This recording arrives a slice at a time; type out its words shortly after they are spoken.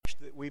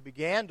we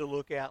began to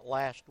look at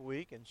last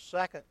week in 2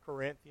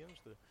 Corinthians,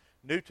 the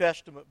New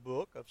Testament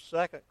book of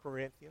 2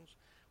 Corinthians.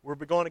 We're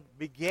going to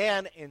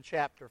begin in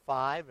chapter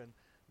 5 and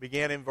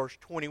begin in verse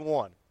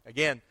 21.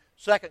 Again,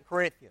 2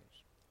 Corinthians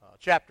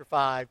chapter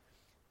 5,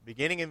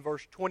 beginning in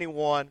verse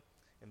 21,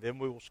 and then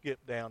we will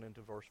skip down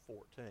into verse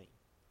 14.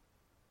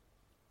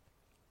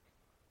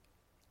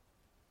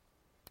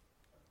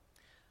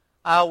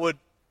 I would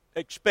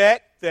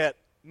expect that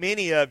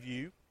many of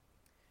you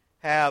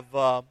have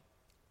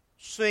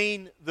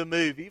seen the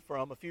movie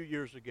from a few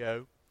years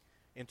ago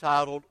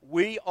entitled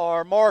We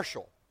Are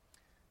Marshall.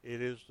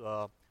 It is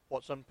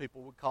what some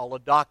people would call a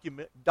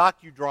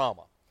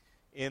docudrama,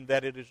 in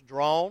that it is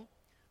drawn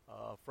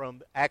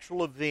from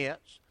actual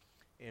events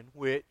in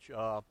which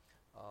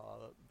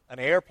an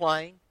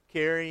airplane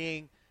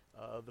carrying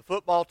the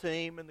football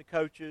team and the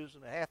coaches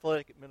and the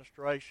athletic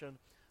administration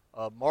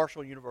of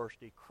Marshall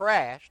University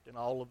crashed, and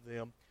all of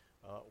them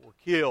were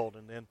killed,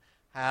 and then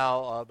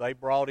how they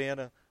brought in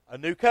a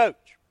new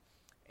coach,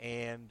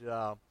 and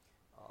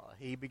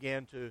he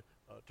began to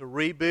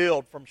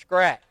rebuild from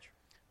scratch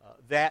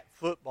that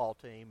football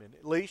team. And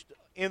at least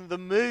in the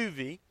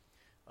movie,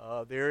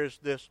 there is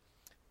this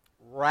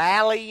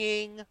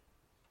rallying,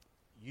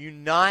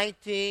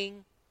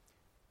 uniting,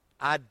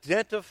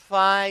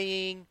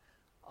 identifying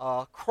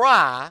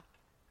cry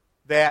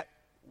that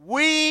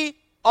we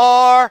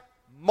are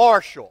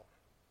Marshall.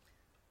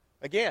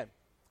 Again,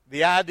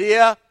 the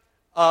idea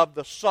of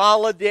the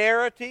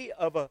solidarity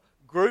of a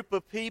group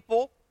of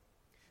people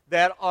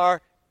that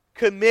are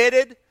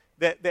committed,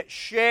 that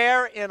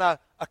share in a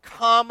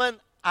common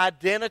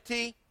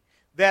identity,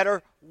 that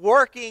are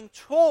working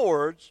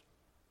towards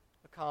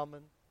a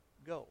common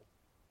goal.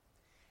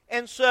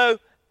 And so,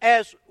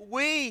 as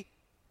we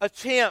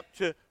attempt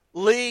to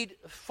lead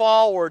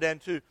forward and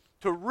to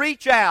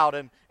reach out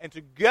and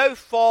to go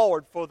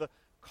forward for the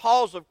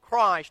cause of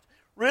Christ,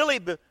 really,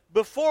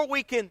 before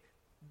we can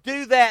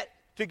do that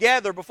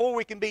together, before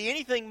we can be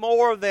anything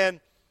more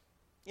than,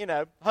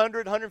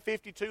 100,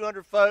 150,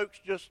 200 folks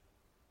just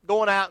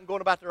going out and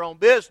going about their own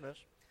business,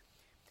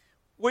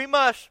 we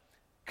must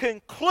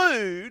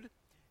conclude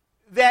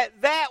that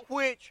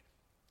which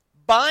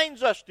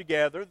binds us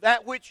together,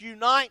 that which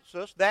unites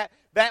us, that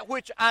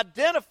which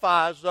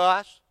identifies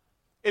us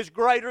is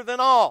greater than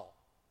all.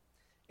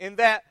 In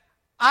that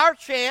our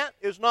chant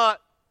is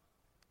not,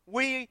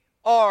 we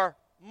are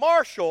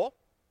Marshall,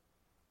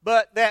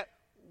 but that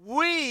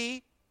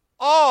we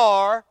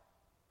are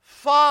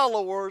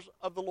followers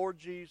of the Lord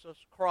Jesus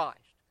Christ.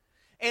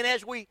 And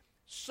as we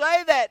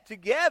say that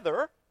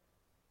together,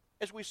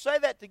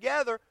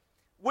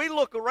 we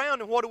look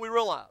around and what do we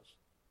realize?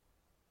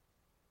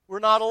 We're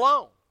not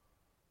alone.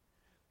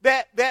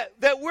 That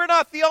we're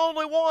not the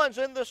only ones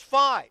in this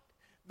fight.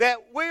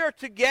 That we're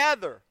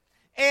together.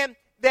 And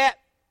that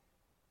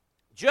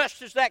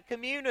just as that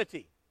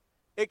community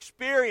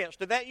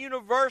experienced, and that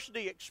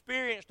university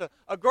experienced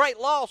a great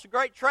loss, a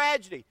great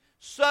tragedy,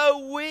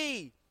 so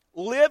we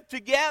live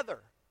together.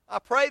 I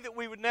pray that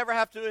we would never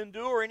have to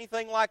endure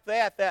anything like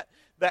that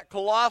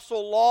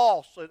colossal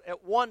loss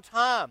at one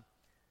time.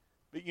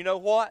 But you know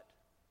what?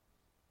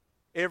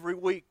 Every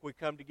week we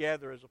come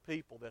together as a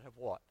people that have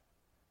what?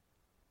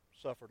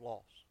 Suffered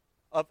loss.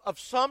 Of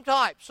some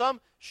type,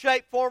 some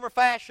shape, form, or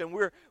fashion.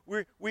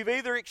 We've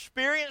either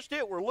experienced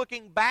it, we're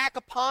looking back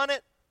upon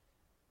it,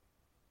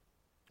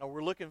 or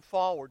we're looking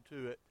forward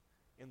to it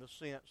in the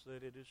sense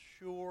that it is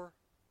sure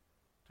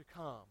to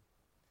come.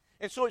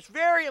 And so it's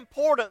very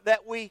important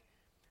that we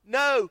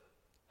know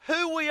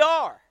who we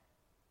are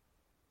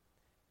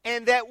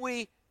and that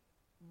we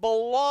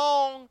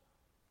belong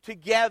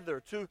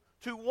together to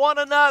one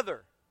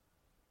another,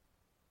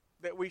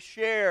 that we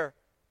share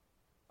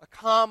a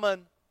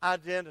common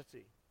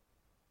identity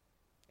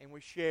and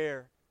we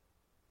share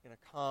in a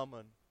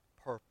common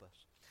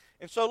purpose.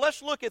 And so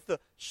let's look at the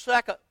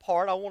second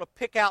part. I want to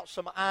pick out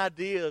some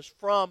ideas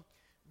from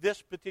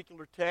this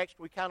particular text.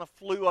 We kind of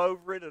flew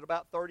over it at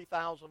about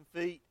 30,000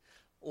 feet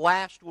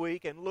last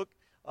week and look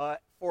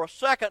for a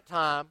second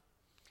time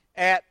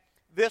at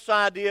this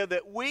idea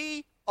that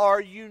we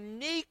are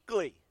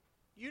uniquely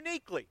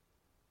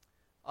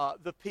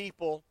the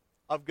people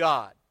of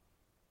God.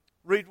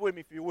 Read with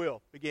me if you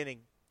will,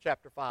 beginning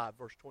chapter 5,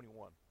 verse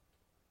 21.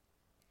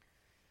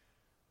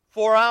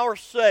 For our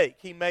sake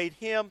he made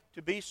him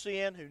to be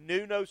sin who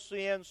knew no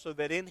sin, so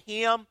that in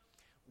him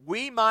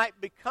we might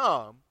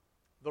become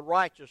the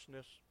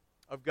righteousness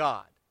of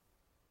God.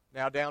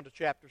 Now down to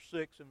chapter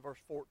 6 and verse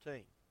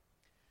 14.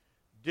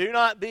 Do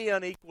not be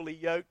unequally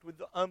yoked with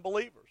the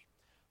unbelievers.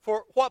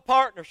 For what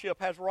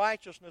partnership has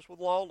righteousness with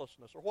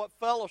lawlessness? Or what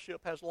fellowship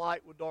has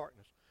light with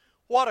darkness?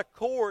 What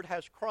accord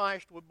has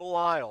Christ with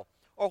Belial?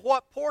 Or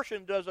what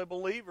portion does a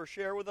believer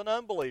share with an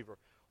unbeliever?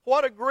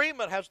 What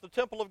agreement has the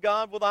temple of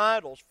God with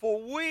idols?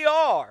 For we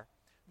are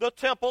the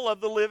temple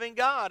of the living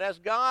God. As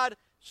God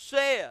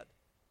said,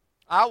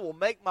 I will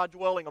make my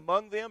dwelling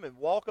among them and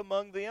walk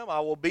among them. I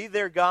will be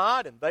their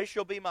God, and they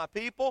shall be my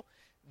people.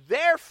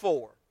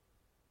 Therefore,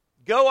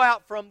 go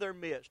out from their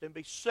midst and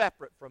be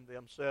separate from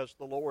them, says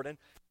the Lord, and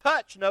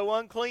touch no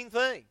unclean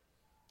thing.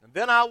 And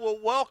then I will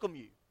welcome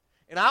you,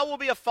 and I will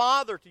be a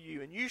father to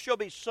you, and you shall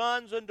be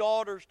sons and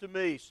daughters to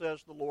me,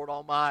 says the Lord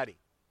Almighty.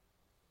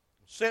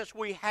 Since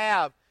we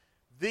have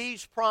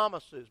these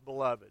promises,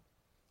 beloved,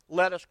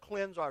 let us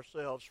cleanse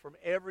ourselves from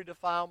every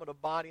defilement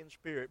of body and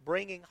spirit,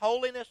 bringing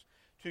holiness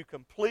to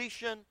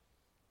completion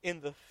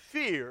in the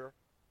fear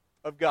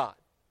of God.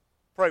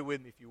 Pray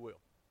with me if you will.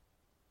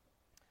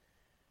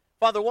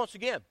 Father, once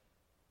again,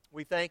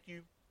 we thank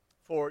you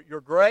for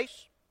your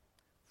grace,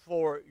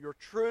 for your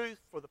truth,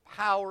 for the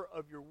power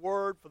of your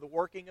word, for the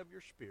working of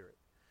your Spirit.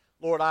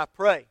 Lord, I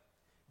pray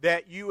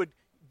that you would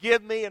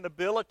give me an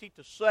ability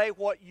to say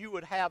what you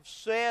would have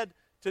said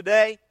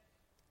today,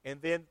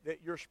 and then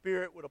that your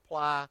Spirit would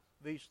apply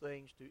these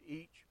things to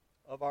each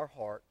of our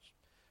hearts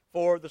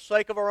for the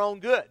sake of our own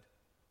good,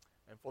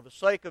 and for the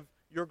sake of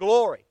your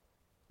glory,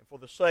 and for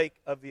the sake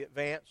of the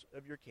advance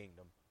of your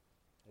kingdom.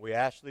 We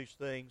ask these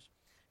things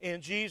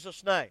in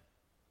Jesus' name.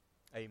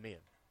 Amen.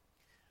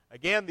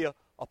 Again, the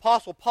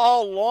Apostle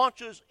Paul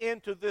launches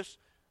into this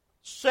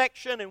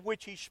section in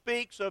which he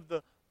speaks of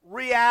the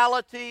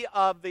reality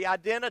of the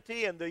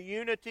identity and the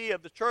unity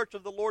of the church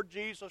of the Lord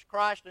Jesus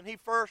Christ, and he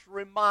first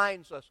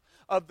reminds us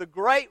of the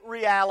great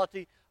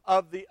reality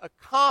of the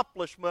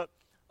accomplishment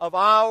of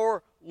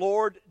our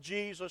Lord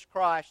Jesus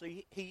Christ.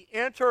 He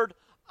entered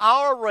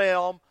our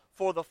realm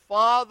for the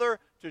Father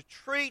to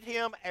treat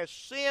him as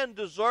sin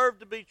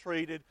deserved to be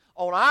treated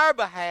on our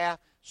behalf,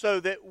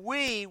 so that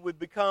we would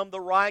become the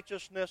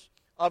righteousness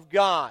of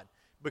God.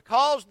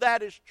 Because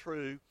that is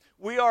true,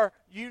 we are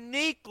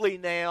uniquely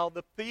now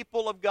the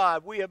people of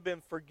God. We have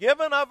been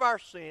forgiven of our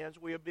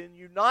sins. We have been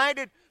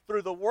united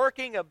through the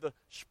working of the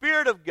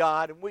Spirit of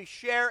God, and we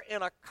share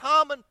in a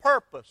common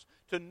purpose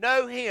to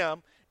know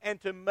him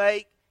and to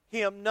make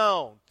him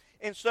known.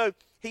 And so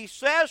he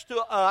says to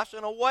us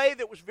in a way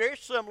that was very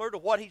similar to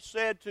what he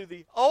said to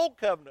the Old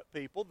Covenant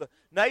people, the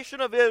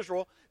nation of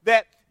Israel,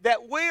 that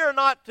we are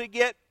not to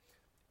get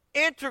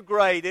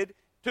integrated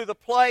to the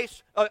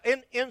place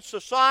in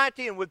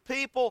society and with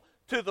people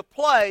to the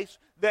place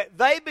that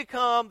they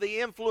become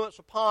the influence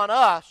upon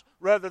us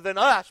rather than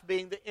us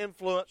being the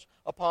influence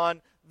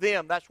upon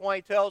them. That's why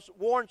he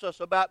warns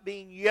us about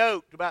being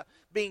yoked, about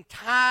being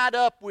tied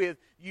up with,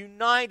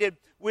 united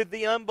with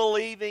the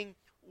unbelieving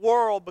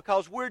world,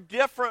 because we're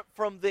different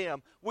from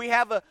them. We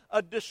have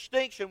a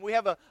distinction. We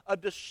have a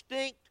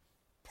distinct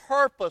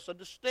purpose, a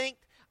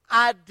distinct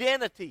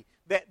identity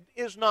that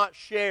is not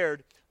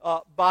shared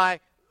by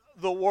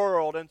the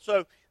world. And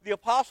so the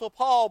Apostle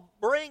Paul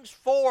brings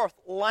forth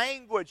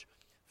language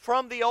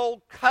from the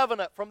Old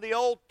Covenant, from the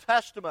Old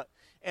Testament,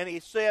 and he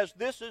says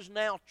this is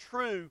now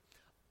true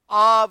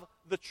of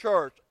the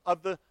church,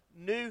 of the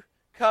New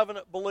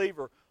Covenant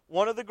believer.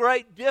 One of the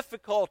great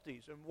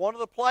difficulties and one of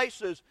the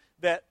places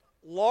that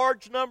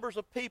large numbers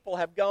of people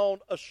have gone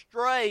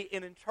astray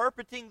in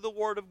interpreting the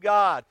Word of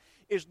God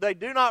is they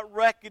do not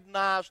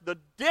recognize the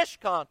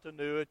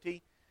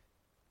discontinuity,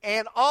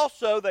 and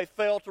also they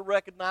fail to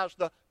recognize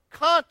the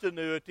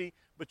continuity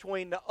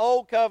between the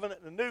Old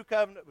Covenant and the New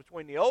Covenant,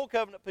 between the Old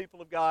Covenant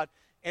people of God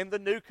and the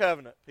New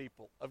Covenant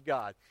people of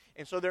God.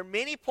 And so there are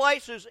many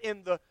places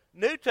in the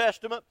New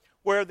Testament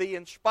where the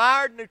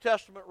inspired New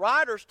Testament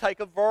writers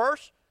take a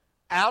verse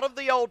out of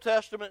the Old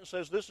Testament and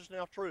says this is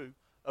now true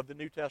of the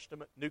New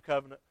Testament, New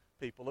Covenant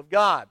people of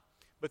God.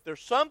 But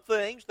there's some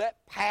things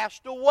that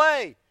passed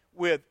away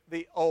with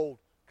the Old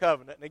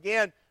Covenant. And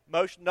again,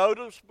 most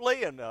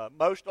noticeably and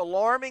most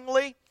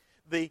alarmingly,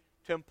 the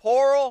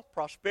temporal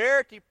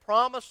prosperity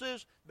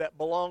promises that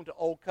belong to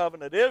Old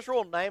Covenant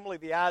Israel, namely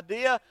the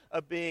idea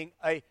of being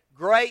a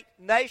great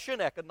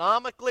nation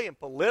economically and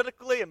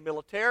politically and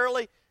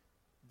militarily,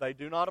 they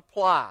do not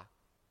apply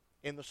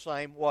in the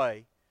same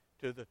way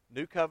to the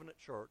New Covenant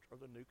church or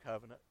the New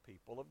Covenant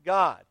people of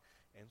God.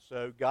 And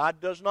so God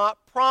does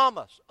not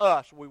promise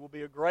us we will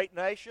be a great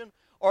nation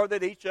or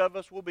that each of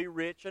us will be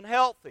rich and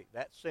healthy.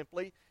 That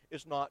simply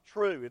is not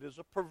true. It is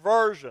a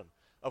perversion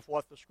of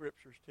what the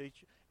Scriptures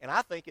teach. And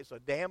I think it's a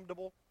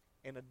damnable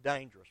and a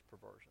dangerous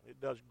perversion.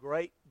 It does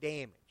great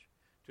damage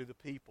to the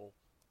people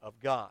of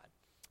God.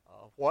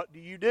 What do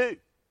you do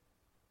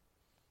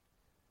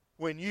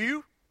when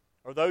you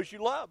or those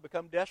you love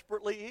become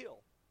desperately ill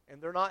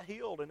and they're not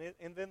healed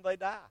and then they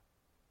die?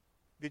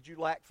 Did you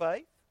lack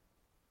faith?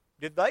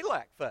 Did they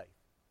lack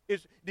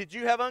faith? Did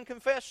you have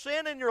unconfessed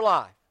sin in your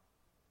life?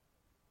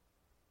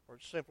 Or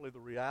it's simply the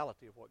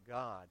reality of what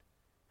God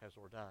has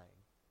ordained,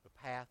 the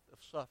path of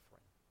suffering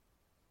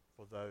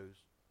for those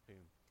whom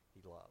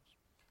He loves.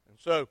 And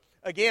so,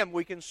 again,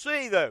 we can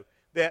see, though,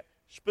 that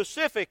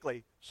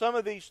specifically some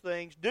of these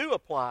things do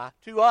apply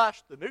to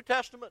us, the New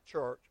Testament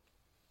church,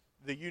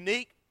 the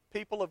unique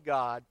people of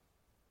God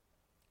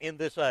in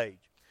this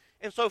age.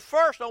 And so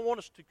first I want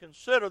us to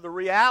consider the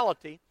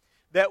reality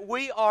that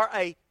we are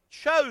a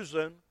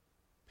chosen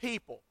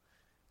people.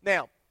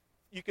 Now,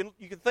 you can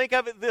think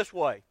of it this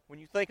way. When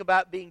you think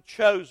about being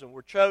chosen,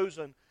 we're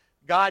chosen.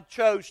 God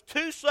chose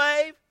to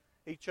save,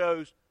 He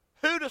chose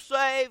who to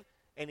save,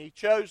 and He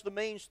chose the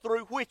means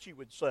through which He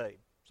would save.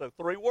 So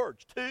 3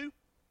 words: to,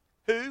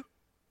 who,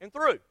 and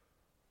through.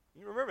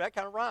 You remember that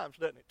kind of rhymes,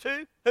 doesn't it?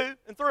 To, who,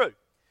 and through.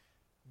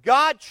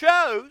 God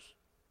chose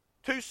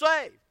to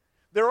save.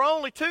 There are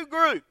only two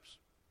groups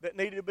that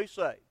needed to be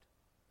saved.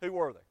 Who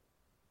were they?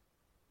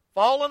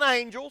 Fallen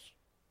angels,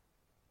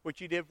 which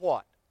He did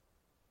what?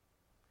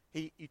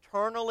 He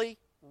eternally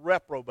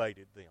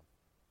reprobated them.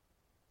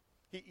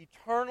 He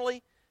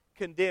eternally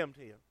condemned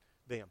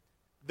them.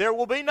 There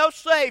will be no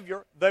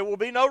Savior, there will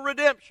be no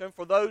redemption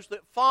for those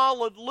that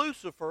followed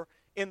Lucifer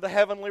in the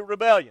heavenly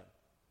rebellion.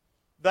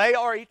 They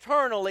are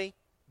eternally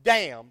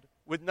damned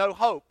with no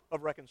hope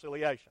of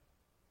reconciliation.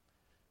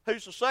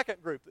 Who's the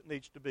second group that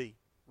needs to be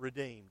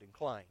redeemed and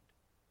claimed?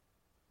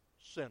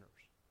 Sinners.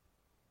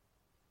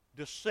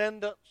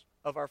 Descendants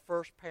of our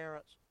first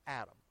parents,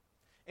 Adam.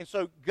 And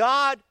so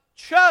God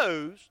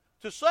chose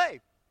to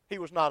save. He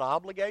was not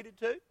obligated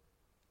to.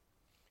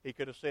 He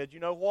could have said, you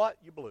know what?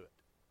 You blew it.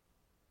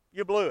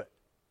 You blew it.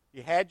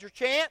 You had your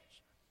chance.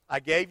 I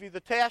gave you the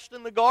test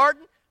in the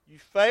garden. You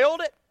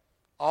failed it.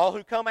 All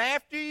who come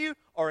after you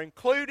are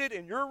included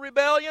in your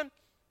rebellion.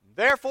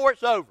 Therefore,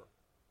 it's over.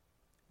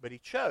 But He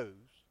chose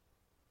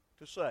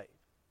to save.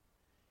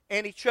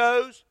 And He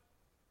chose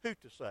who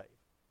to save.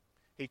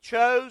 He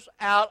chose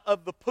out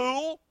of the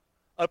pool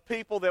of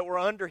people that were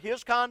under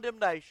His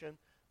condemnation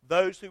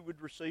those who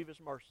would receive His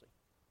mercy.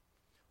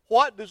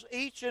 What does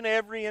each and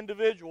every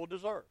individual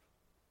deserve?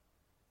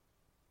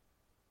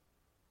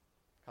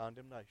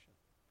 Condemnation.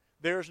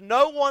 There's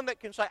no one that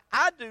can say,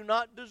 I do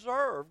not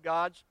deserve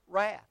God's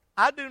wrath.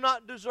 I do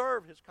not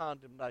deserve His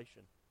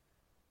condemnation.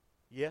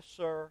 Yes,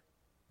 sir.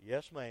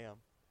 Yes, ma'am.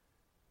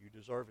 You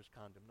deserve His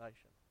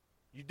condemnation.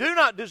 You do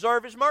not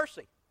deserve His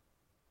mercy.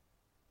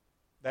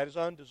 That is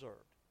undeserved.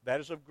 That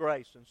is of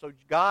grace. And so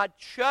God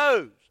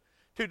chose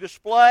to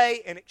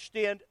display and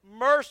extend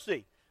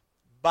mercy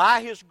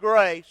by His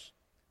grace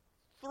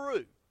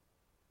through.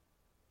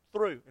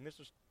 And this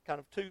is kind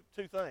of two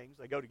things.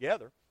 They go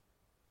together.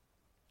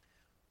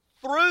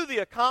 Through the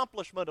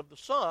accomplishment of the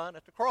Son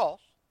at the cross.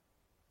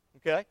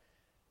 Okay?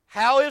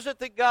 How is it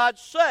that God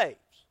saves?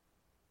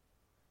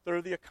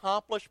 Through the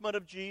accomplishment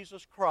of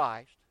Jesus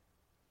Christ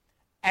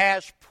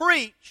as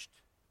preached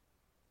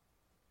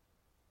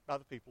by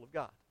the people of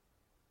God.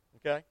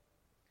 Okay?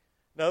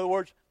 In other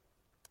words,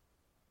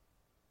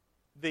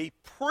 the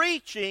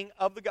preaching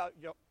of the God.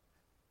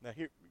 Now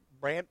here,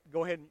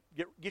 go ahead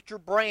and get your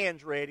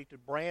brands ready to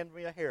brand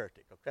me a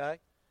heretic, okay?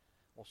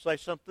 We'll say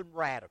something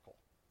radical.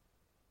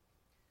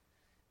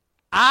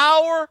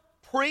 Our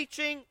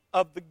preaching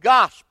of the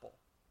gospel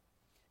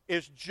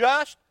is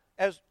just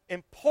as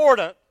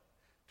important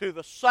to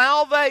the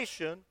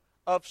salvation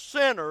of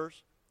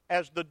sinners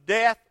as the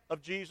death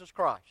of Jesus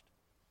Christ.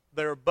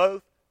 They are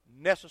both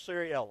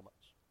necessary elements.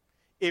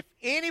 If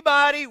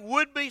anybody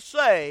would be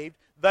saved,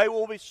 they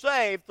will be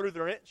saved through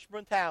their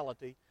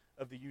instrumentality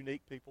of the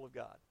unique people of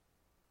God.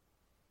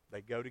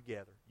 They go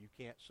together. You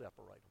can't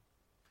separate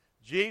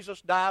them.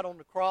 Jesus died on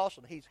the cross,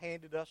 and He's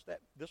handed us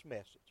this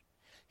message.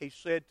 He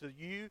said to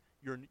you,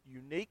 you're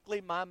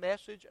uniquely my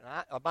message,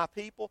 and my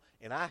people,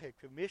 and I have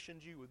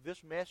commissioned you with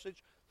this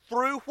message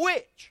through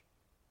which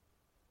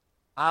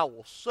I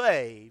will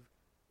save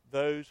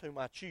those whom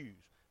I choose.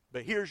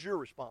 But here's your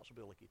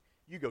responsibility.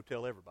 You go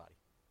tell everybody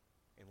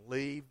and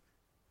leave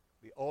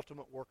the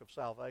ultimate work of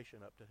salvation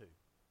up to who?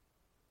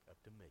 Up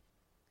to me.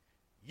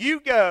 You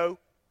go,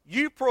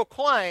 you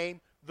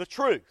proclaim the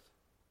truth.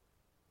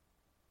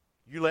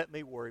 You let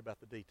me worry about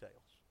the details.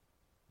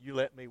 You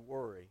let me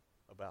worry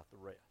about the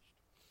rest.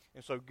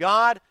 And so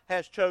God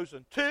has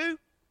chosen to,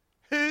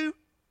 who,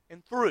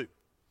 and through.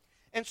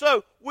 And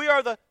so we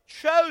are the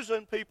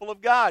chosen people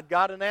of God.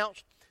 God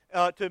announced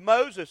to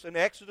Moses in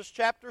Exodus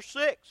chapter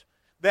 6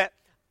 that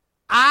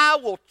I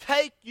will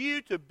take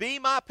you to be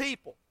my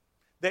people.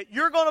 That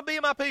you're going to be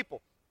my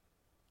people.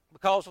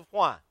 Because of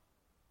why?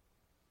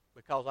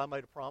 Because I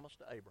made a promise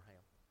to Abraham.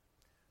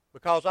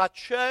 Because I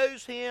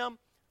chose him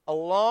a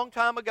long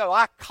time ago.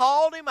 I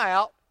called him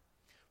out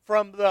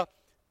from the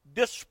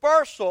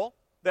dispersal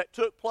that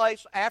took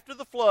place after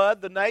the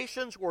flood. The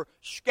nations were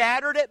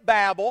scattered at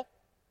Babel.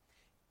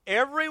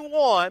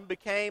 Everyone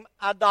became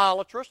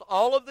idolatrous.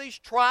 All of these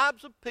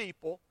tribes of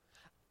people.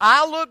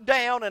 I looked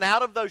down, and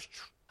out of those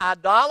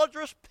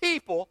idolatrous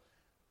people,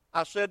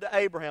 I said to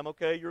Abraham,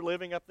 okay, you're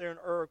living up there in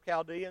Ur of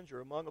Chaldeans.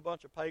 You're among a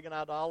bunch of pagan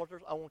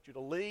idolaters. I want you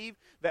to leave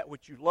that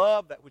which you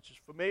love, that which is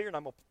familiar, and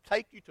I'm going to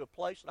take you to a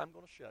place that I'm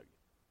going to show you.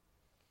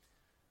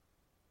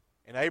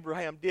 And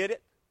Abraham did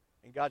it,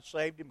 and God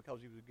saved him because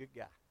he was a good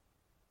guy.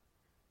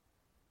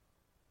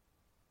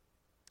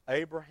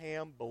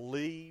 Abraham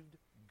believed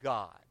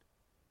God,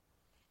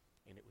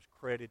 and it was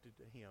credited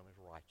to him as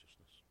righteousness.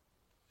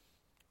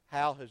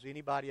 How has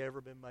anybody ever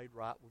been made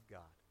right with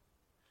God?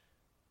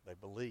 They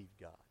believed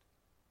God,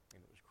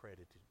 and it was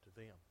credited to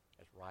them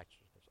as righteousness.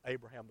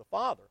 Abraham, the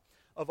father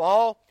of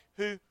all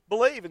who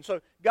believe. And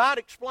so God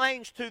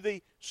explains to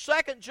the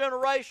second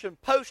generation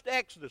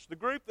post-Exodus, the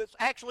group that's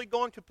actually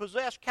going to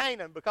possess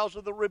Canaan because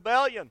of the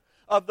rebellion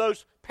of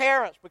those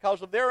parents,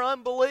 because of their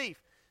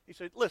unbelief. He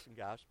said, listen,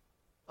 guys,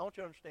 I want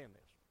you to understand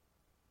this.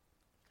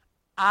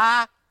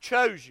 I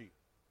chose you.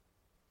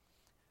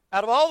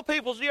 Out of all the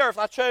peoples of the earth,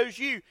 I chose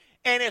you.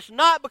 And it's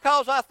not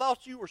because I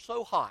thought you were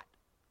so hot.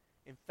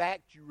 In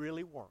fact, you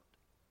really weren't.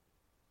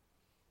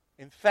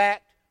 In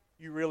fact,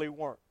 you really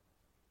weren't.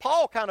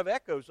 Paul kind of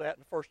echoes that in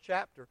the first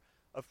chapter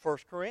of 1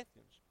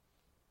 Corinthians.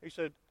 He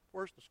said,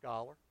 where's the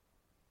scholar?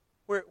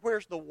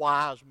 Where's the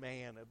wise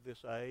man of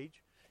this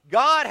age?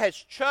 God has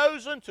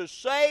chosen to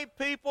save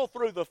people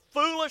through the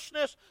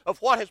foolishness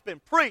of what has been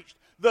preached.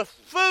 The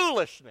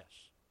foolishness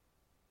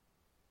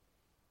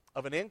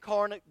of an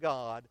incarnate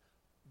God,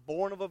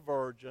 born of a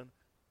virgin,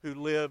 who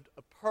lived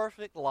a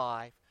perfect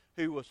life,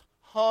 who was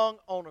hung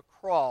on a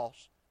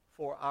cross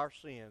for our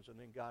sins, and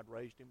then God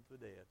raised him from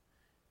the dead.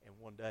 And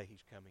one day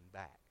he's coming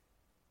back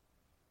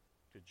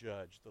to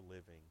judge the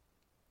living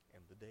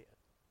and the dead.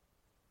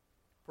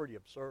 Pretty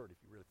absurd if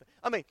you really think.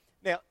 I mean,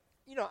 now,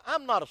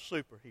 I'm not a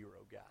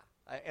superhero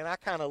guy. And I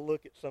kind of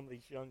look at some of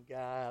these young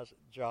guys,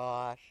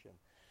 Josh, and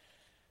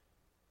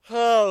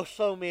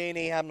so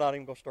many. I'm not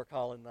even going to start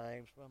calling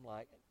names, but I'm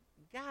like,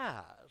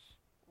 guys,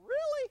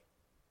 really?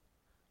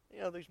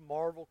 These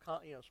Marvel,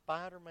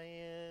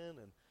 Spider-Man,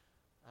 and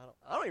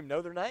I don't even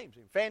know their names.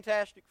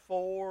 Fantastic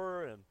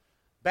Four and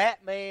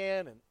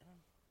Batman, and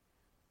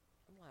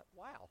I'm like,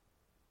 wow,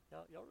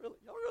 y'all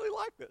really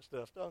like that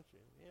stuff, don't you?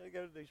 You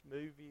go to these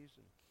movies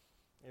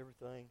and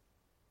everything.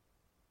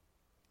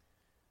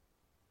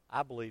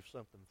 I believe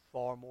something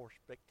far more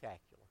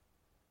spectacular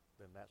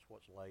than that's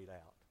what's laid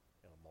out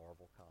in a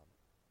Marvel comic.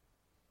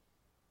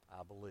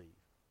 I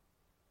believe,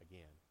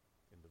 again,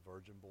 in the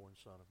virgin-born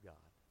Son of God,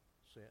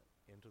 sent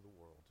into the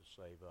world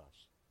to save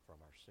us from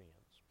our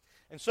sins.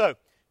 And so,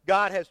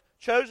 God has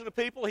chosen a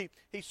people.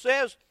 He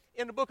says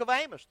in the book of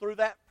Amos, through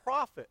that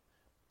prophet,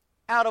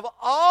 out of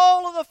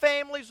all of the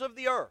families of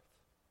the earth,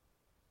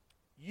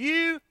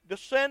 you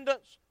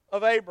descendants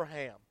of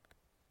Abraham,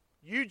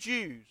 you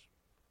Jews,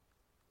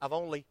 I've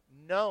only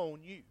known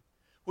you,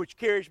 which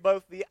carries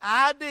both the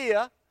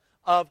idea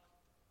of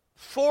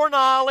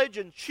foreknowledge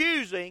and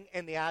choosing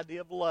and the idea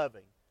of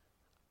loving.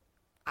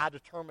 I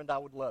determined I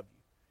would love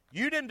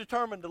you. You didn't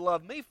determine to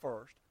love me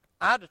first.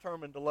 I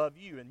determined to love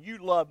you, and you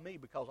loved me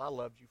because I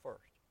loved you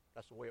first.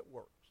 That's the way it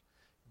works.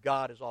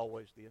 God is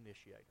always the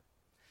initiator.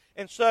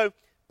 And so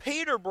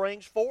Peter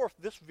brings forth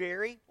this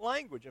very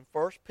language. In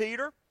 1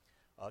 Peter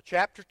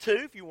chapter 2,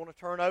 if you want to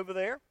turn over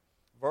there,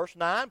 verse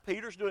 9,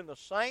 Peter's doing the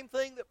same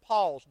thing that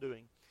Paul's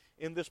doing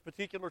in this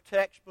particular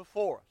text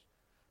before us.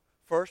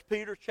 1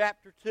 Peter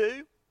chapter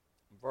 2,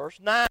 verse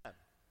 9.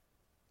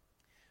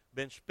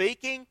 Been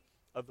speaking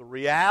of the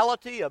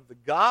reality of the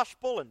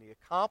gospel and the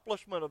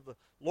accomplishment of the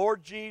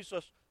Lord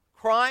Jesus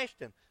Christ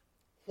and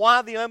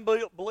why the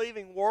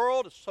unbelieving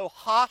world is so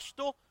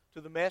hostile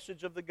to the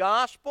message of the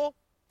gospel,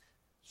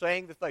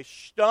 saying that they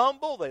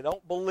stumble, they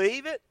don't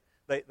believe it,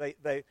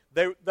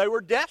 they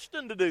were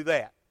destined to do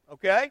that.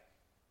 Okay?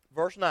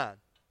 Verse 9.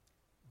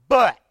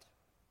 But,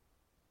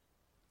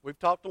 we've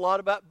talked a lot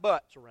about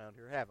buts around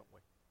here, haven't we?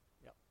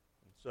 Yep.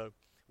 And so,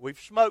 we've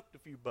smoked a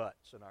few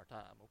buts in our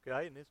time,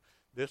 okay? And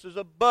this is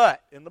a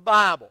but in the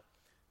Bible.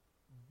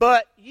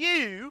 But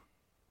you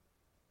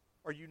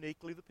are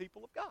uniquely the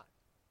people of God.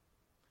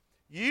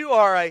 You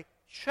are a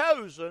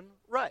chosen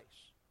race.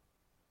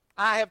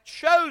 I have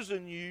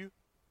chosen you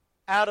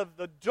out of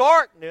the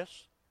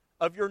darkness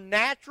of your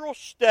natural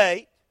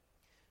state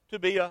to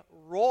be a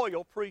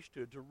royal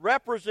priesthood, to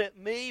represent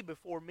me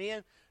before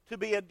men, to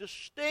be a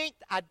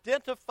distinct,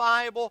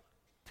 identifiable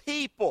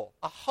people,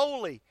 a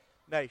holy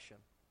nation.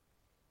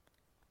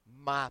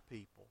 My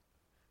people.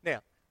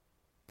 Now,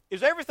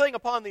 is everything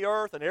upon the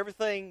earth and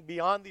everything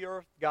beyond the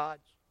earth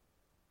God's?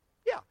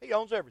 Yeah, He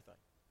owns everything.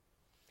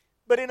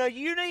 But in a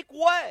unique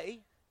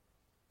way,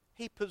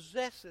 He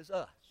possesses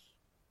us.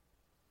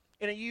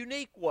 In a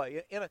unique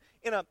way, in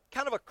a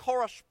kind of a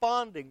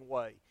corresponding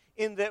way,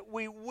 in that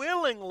we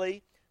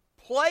willingly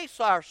place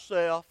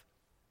ourselves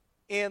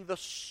in the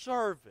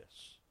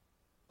service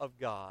of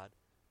God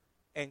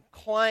and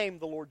claim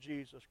the Lord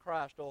Jesus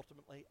Christ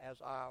ultimately as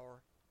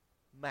our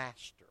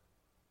master,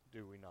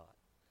 do we not?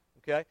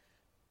 Okay?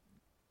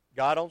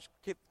 God owns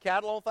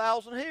cattle on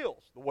 1,000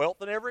 hills, the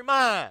wealth in every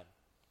mine.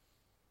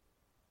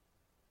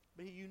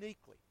 But He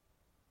uniquely,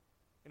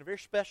 in a very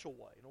special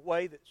way, in a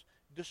way that's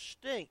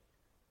distinct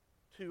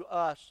to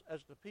us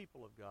as the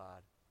people of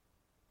God,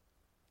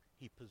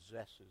 He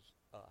possesses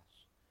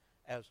us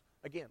as,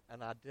 again,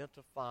 an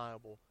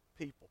identifiable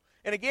people.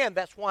 And again,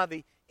 that's why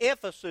the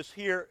emphasis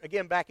here,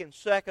 again, back in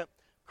 2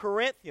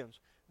 Corinthians,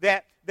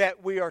 that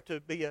we are to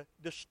be a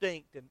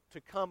distinct and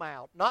to come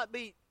out.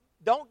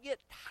 Don't get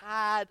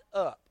tied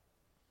up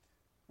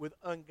with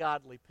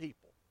ungodly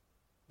people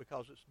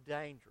because it's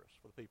dangerous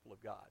for the people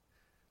of God.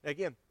 Now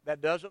again,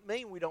 that doesn't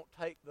mean we don't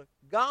take the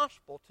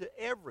gospel to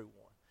everyone.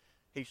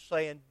 He's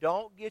saying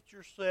don't get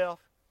yourself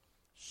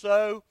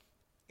so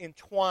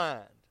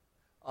entwined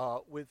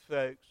with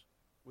folks,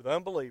 with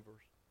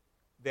unbelievers,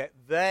 that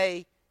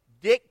they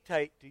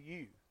dictate to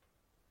you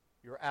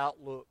your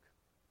outlook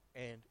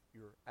and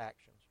your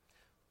actions.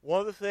 One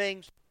of the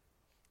things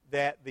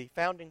that the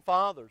founding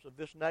fathers of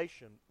this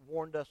nation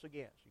warned us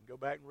against, you can go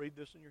back and read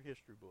this in your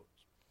history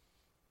books,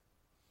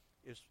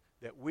 is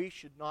that we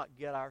should not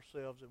get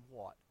ourselves in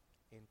what?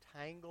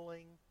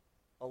 Entangling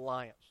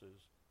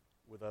alliances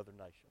with other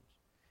nations.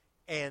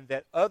 And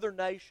that other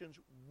nations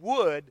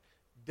would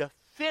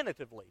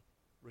definitively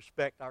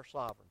respect our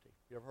sovereignty.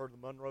 You ever heard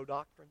of the Monroe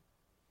Doctrine?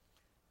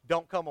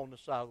 Don't come on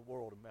this side of the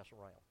world and mess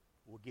around.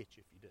 We'll get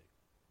you if you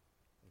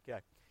do.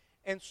 Okay?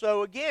 And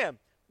so again,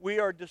 we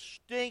are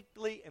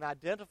distinctly and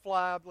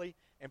identifiably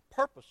and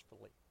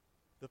purposefully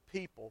the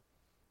people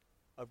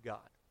of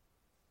God.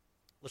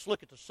 Let's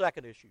look at the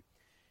second issue.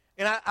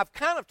 And I've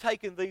kind of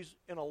taken these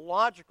in a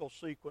logical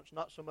sequence,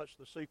 not so much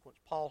the sequence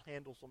Paul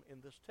handles them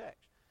in this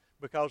text.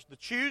 Because the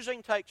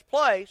choosing takes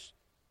place,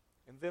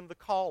 and then the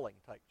calling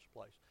takes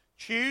place.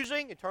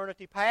 Choosing,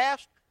 eternity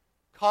past.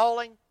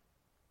 Calling,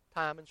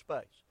 time and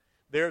space.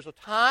 There's a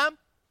time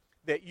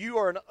that you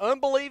are an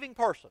unbelieving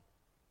person.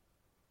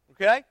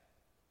 Okay?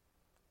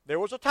 There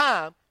was a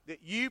time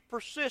that you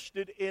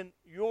persisted in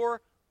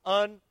your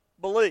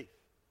unbelief.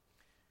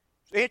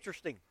 It's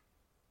interesting.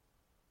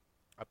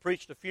 I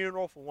preached a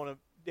funeral for one of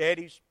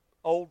Daddy's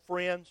old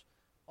friends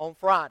on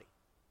Friday.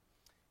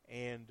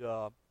 And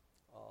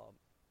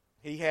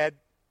he had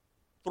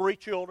 3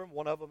 children.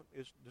 One of them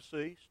is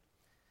deceased.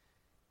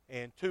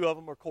 And 2 of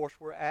them, of course,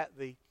 were at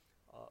the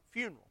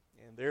funeral.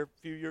 And they're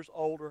a few years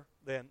older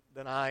than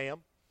I am.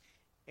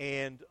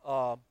 And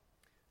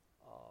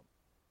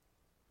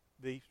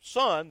the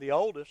son, the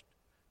oldest,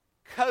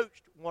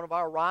 coached one of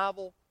our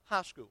rival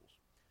high schools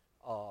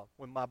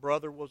when my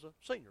brother was a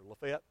senior,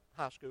 Lafayette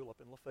High School up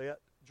in Lafayette,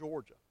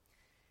 Georgia.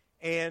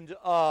 And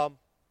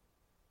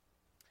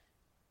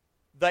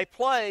they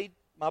played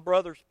my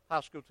brother's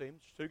high school team,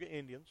 the Chattooga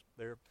Indians.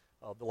 They're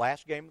the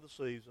last game of the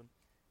season,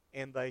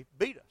 and they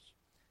beat us.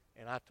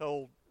 And I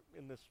told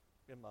in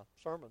my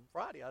sermon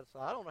Friday, I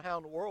said, I don't know how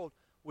in the world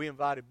we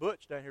invited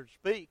Butch down here to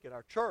speak at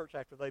our church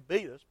after they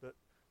beat us, but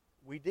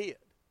we did.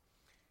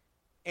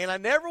 And I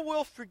never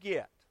will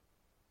forget,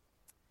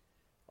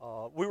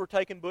 we were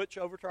taking Butch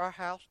over to our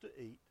house to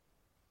eat,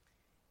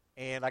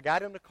 and I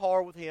got in the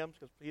car with him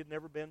because he had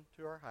never been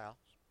to our house,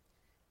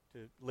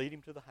 to lead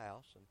him to the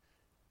house. And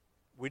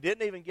we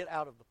didn't even get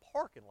out of the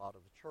parking lot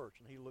of the church,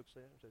 and he looks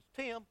at him and says,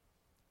 Tim,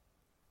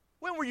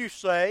 when were you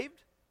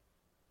saved?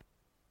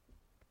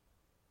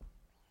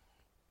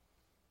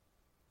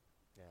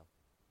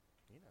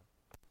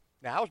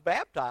 Now, I was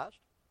baptized.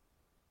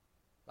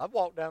 I've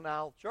walked down the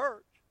aisle of the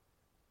church.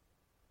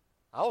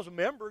 I was a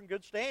member in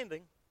good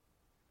standing.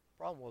 The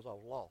problem was I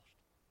was lost.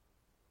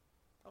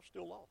 I was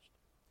still lost.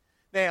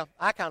 Now,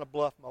 I kind of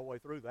bluffed my way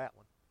through that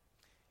one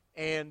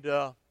and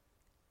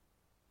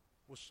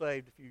was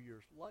saved a few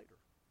years later.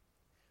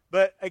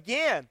 But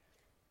again,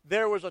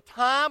 there was a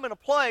time and a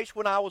place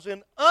when I was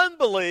in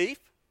unbelief,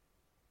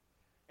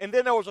 and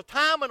then there was a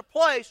time and a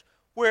place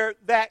where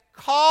that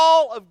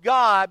call of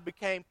God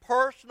became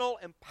personal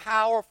and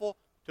powerful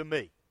to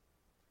me.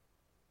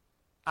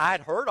 I had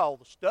heard all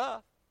the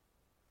stuff.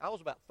 I was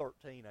about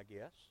 13, I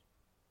guess.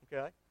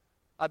 Okay?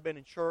 I'd been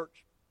in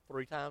church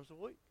 3 times a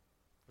week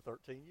for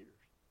 13 years.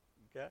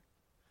 Okay?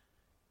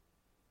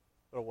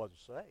 But I wasn't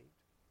saved.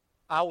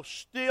 I was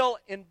still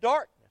in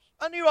darkness.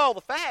 I knew all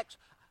the facts.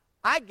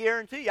 I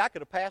guarantee you I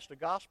could have passed a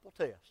gospel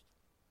test.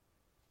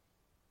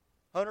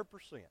 100%.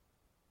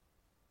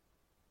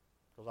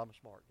 Because I'm a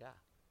smart guy.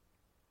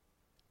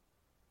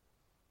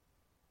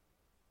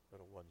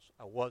 But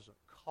I wasn't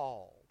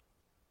called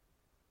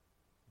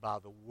by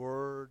the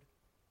Word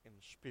and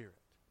the Spirit.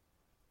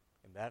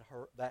 And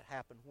that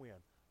happened when?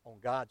 On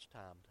God's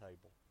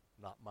timetable,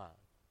 not mine.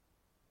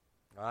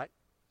 All right?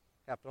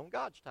 Happened on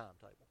God's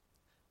timetable.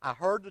 I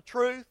heard the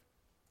truth,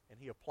 and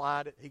He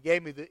applied it. He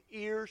gave me the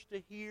ears to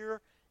hear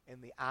and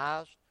the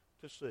eyes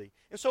to see.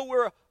 And so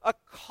we're a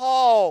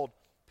called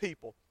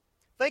people.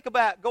 Think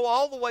about, go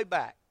all the way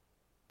back.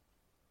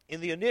 In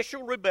the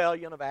initial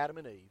rebellion of Adam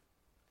and Eve,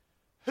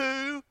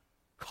 who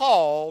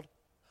called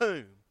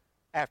whom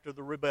after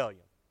the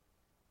rebellion?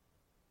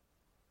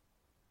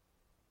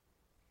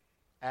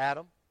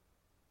 Adam.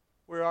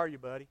 Where are you,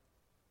 buddy?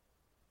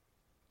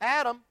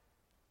 Adam.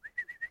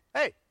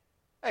 Hey,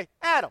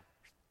 Adam.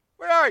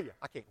 Where are you?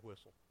 I can't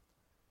whistle.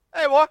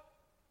 Hey, boy.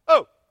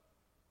 Oh,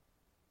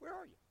 where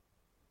are you?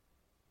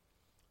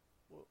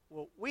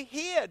 Well, we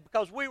hid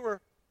because we were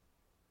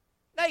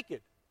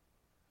naked.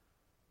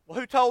 Well,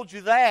 who told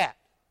you that?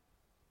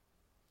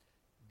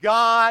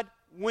 God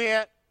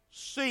went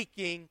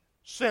seeking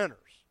sinners.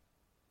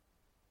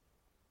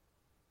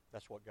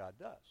 That's what God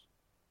does.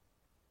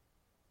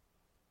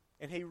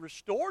 And He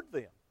restored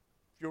them.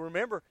 If you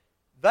remember,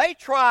 they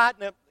tried.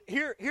 Now,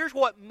 here's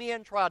what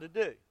men try to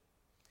do.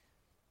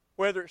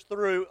 Whether it's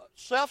through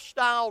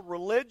self-styled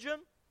religion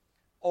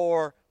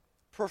or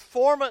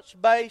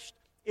performance-based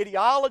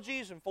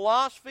ideologies and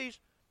philosophies,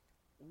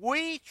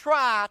 we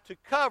try to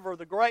cover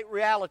the great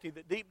reality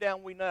that deep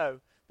down we know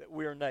that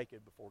we are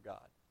naked before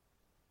God,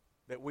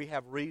 that we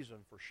have reason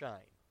for shame.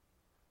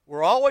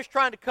 We're always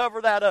trying to cover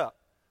that up.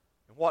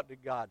 And what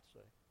did God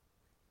say?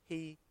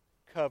 He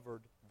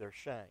covered their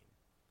shame.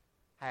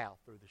 How?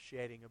 Through the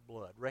shedding of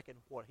blood. Reckon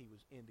what He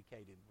was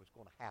indicating was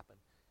going to happen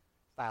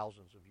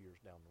thousands of years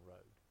down the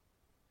road.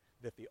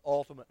 that the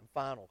ultimate and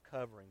final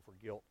covering for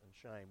guilt and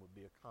shame would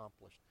be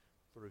accomplished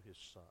through His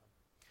Son.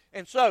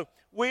 And so,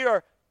 we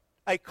are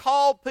a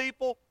called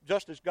people,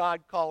 just as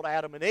God called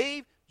Adam and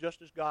Eve,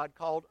 just as God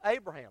called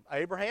Abraham.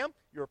 Abraham,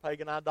 you're a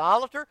pagan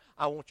idolater.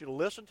 I want you to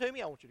listen to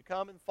me. I want you to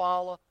come and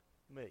follow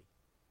me.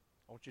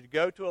 I want you to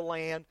go to a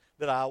land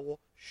that I will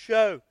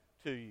show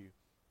to you.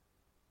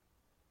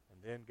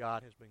 And then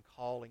God has been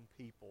calling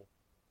people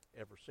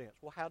ever since.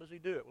 Well, how does He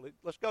do it? Well,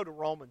 let's go to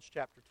Romans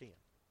chapter 10.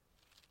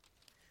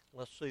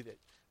 Let's see that.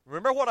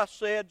 Remember what I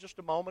said just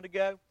a moment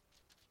ago?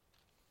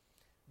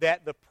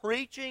 That the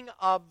preaching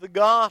of the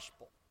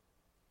gospel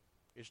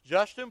is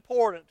just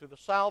important to the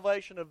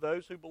salvation of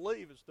those who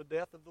believe as the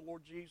death of the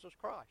Lord Jesus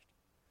Christ.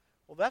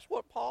 Well, that's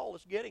what Paul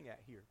is getting at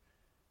here.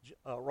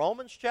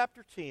 Romans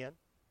chapter 10,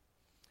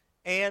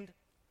 and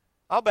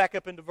I'll back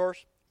up into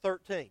verse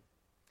 13.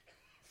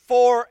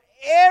 For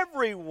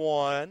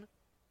everyone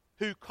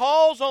who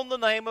calls on the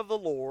name of the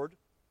Lord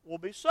will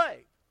be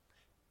saved.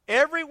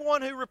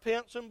 Everyone who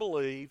repents and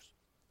believes,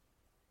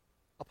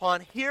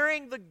 upon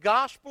hearing the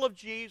gospel of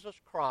Jesus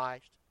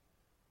Christ,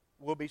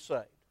 will be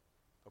saved.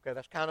 Okay,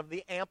 that's kind of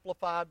the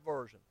amplified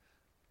version.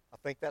 I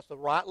think that's the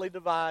rightly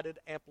divided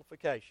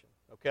amplification.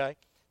 Okay?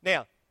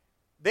 Now,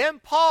 then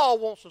Paul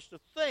wants us to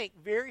think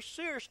very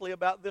seriously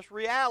about this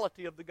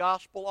reality of the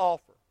gospel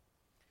offer.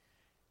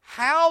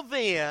 How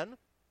then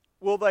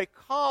will they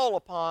call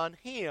upon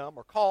Him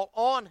or call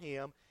on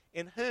Him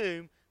in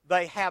whom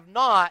they have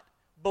not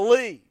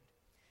believed?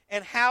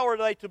 And how are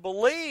they to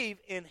believe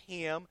in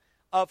Him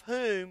of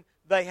whom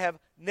they have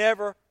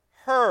never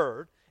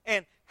heard?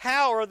 And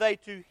how are they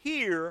to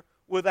hear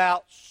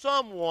without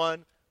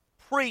someone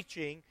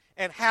preaching?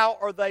 And how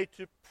are they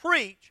to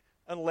preach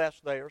unless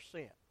they are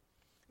sent?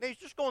 Now, he's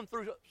just going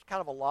through kind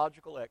of a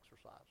logical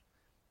exercise.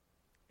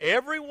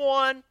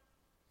 Everyone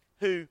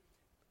who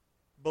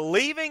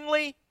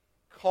believingly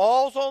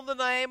calls on the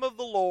name of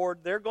the Lord,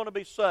 they're going to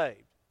be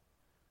saved.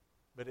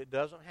 But it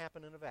doesn't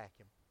happen in a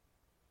vacuum.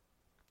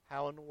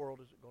 How in the world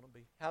is it going to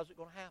be? How's it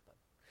going to happen?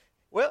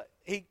 Well,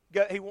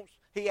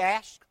 he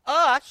asks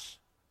us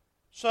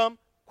some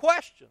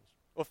questions.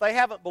 Well, if they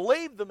haven't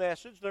believed the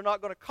message, they're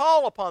not going to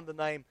call upon the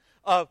name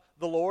of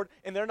the Lord,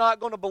 and they're not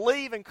going to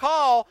believe and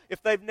call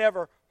if they've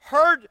never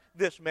heard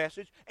this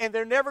message, and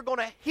they're never going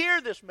to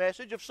hear this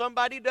message if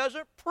somebody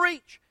doesn't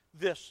preach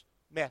this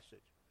message.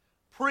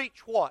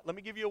 Preach what? Let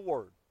me give you a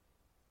word.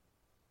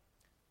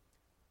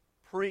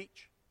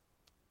 Preach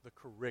the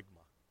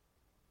kerygma.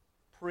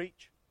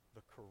 Preach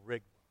the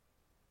kerygma.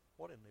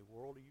 What in the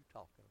world are you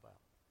talking about?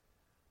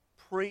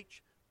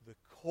 Preach the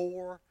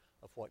core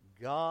of what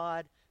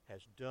God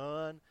has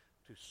done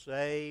to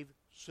save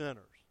sinners.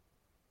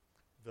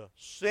 The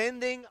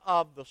sending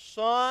of the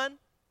Son,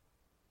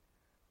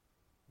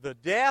 the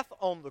death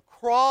on the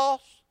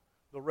cross,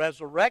 the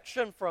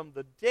resurrection from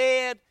the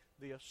dead,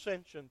 the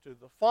ascension to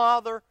the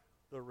Father,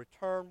 the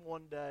return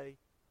one day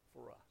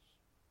for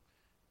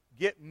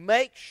us.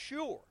 Make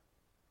sure.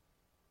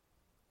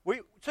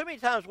 Too many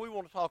times we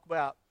want to talk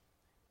about,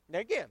 now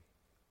again,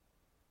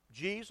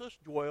 Jesus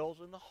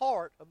dwells in the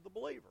heart of the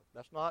believer.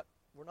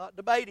 We're not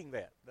debating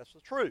that. That's the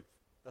truth.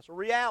 That's a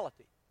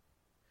reality.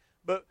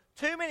 But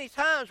too many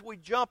times we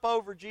jump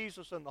over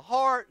Jesus in the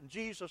heart, and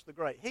Jesus the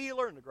great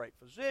healer, and the great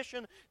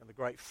physician, and the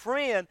great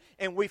friend,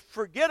 and we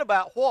forget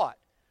about what?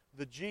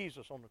 The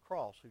Jesus on the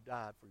cross who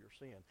died for your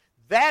sin.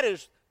 That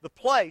is the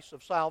place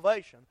of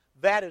salvation.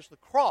 That is the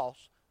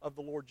cross of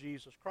the Lord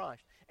Jesus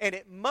Christ. And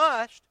it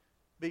must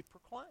be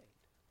proclaimed.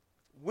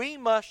 We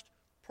must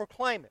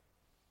proclaim it.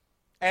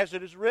 As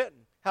it is written,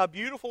 how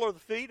beautiful are the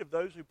feet of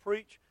those who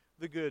preach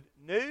the good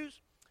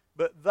news,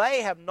 but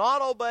they have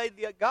not obeyed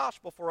the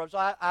gospel. For as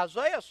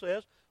Isaiah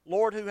says,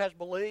 Lord, who has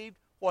believed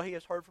what he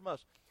has heard from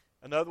us?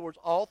 In other words,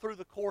 all through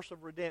the course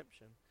of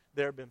redemption,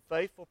 there have been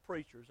faithful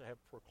preachers that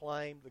have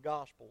proclaimed the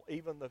gospel,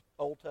 even the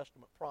Old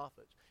Testament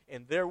prophets.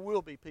 And there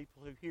will be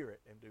people who hear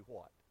it and do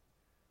what?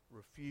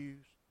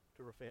 Refuse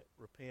to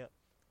repent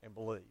and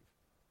believe.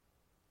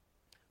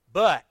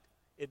 But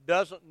it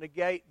doesn't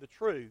negate the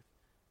truth,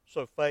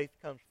 so faith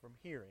comes from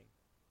hearing,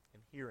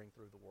 and hearing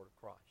through the Word of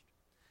Christ.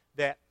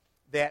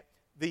 That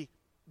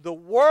the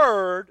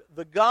Word,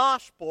 the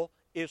gospel,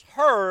 is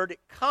heard, it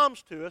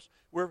comes to us,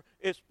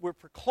 we're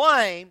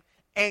proclaimed,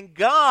 and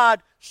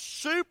God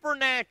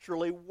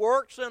supernaturally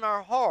works in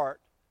our heart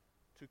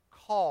to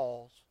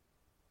cause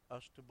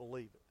us to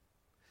believe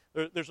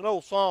it. There's an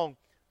old song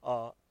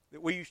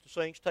that we used to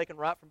sing. It's taken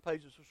right from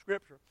pages of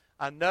Scripture.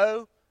 I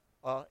know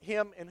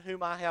him in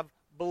whom I have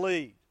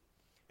believed.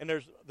 And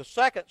there's the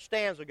second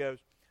stanza goes,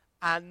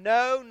 I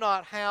know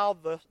not how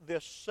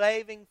this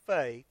saving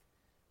faith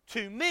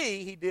to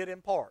me he did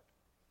impart.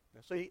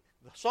 Now see,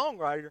 the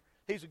songwriter,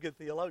 he's a good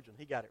theologian.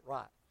 He got it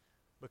right.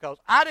 Because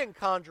I didn't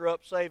conjure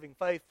up saving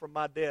faith from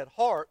my dead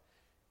heart.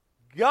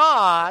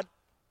 God,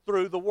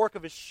 through the work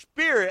of His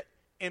Spirit,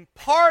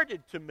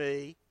 imparted to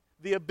me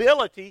the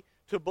ability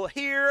to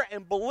hear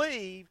and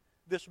believe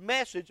this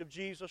message of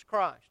Jesus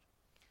Christ.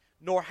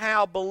 Nor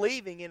how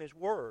believing in His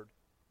Word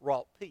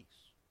wrought peace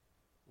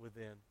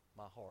within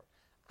my heart.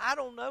 I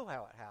don't know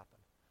how it happened.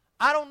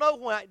 I don't know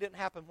why it didn't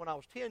happen when I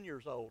was 10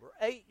 years old or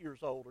 8 years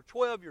old or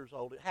 12 years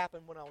old. It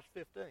happened when I was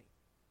 15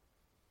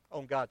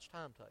 on God's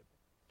timetable.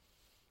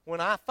 When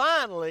I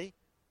finally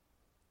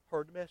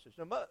heard the message.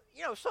 Now,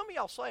 you know, some of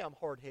y'all say I'm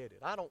hard-headed.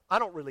 I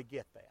don't really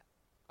get that.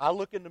 I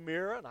look in the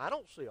mirror and I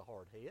don't see a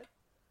hard head.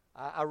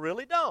 I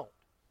really don't.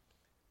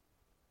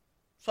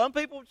 Some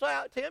people would say,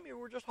 Tim, you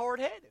were just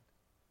hard-headed.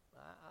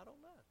 I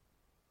don't know.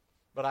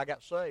 But I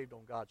got saved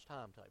on God's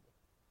timetable,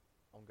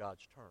 on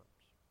God's terms.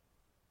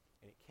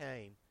 And it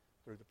came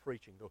through the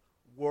preaching. The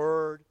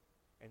Word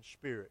and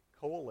Spirit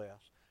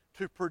coalesced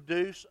to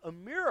produce a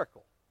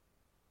miracle.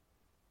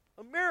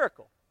 A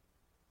miracle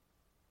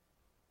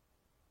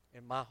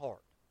in my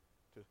heart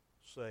to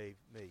save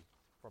me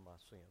from my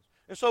sins.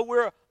 And so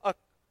we're a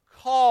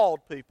called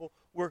people.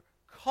 We're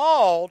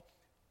called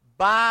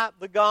by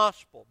the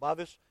gospel, by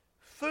this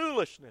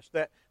foolishness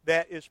that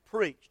is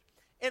preached.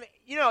 And,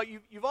 you know,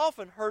 you've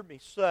often heard me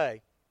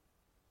say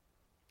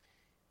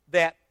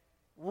that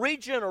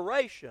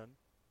regeneration,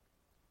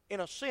 in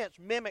a sense,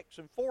 mimics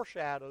and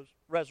foreshadows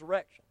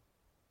resurrection.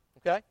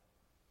 Okay?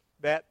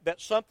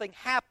 That something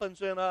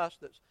happens in us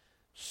that's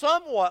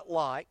somewhat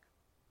like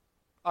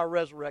our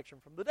resurrection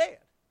from the dead.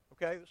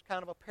 Okay? There's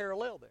kind of a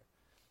parallel there.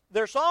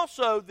 There's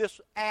also this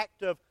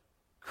act of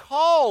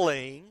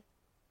calling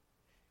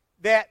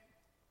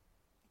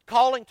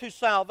to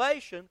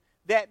salvation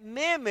that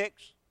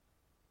mimics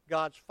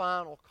God's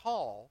final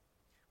call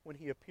when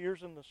He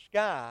appears in the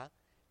sky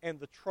and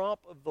the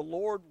trump of the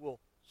Lord will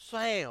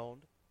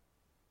sound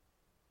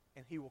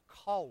and He will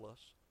call us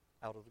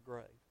out of the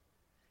grave.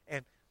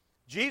 And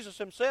Jesus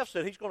Himself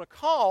said He's going to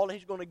call and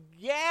He's going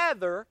to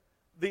gather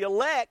the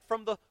elect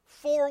from the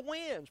four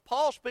winds.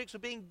 Paul speaks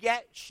of being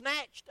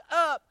snatched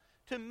up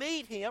to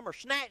meet Him, or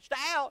snatched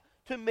out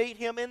to meet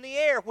Him in the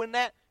air when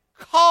that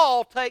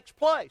call takes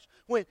place.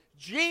 When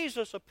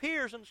Jesus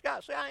appears in the sky.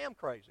 See, I am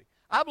crazy.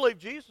 I believe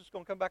Jesus is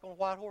going to come back on a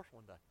white horse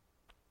one day.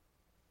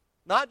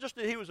 Not just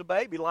that He was a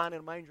baby lying in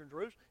a manger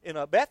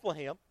in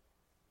Bethlehem.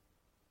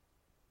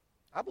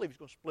 I believe He's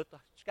going to split the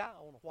sky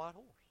on a white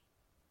horse.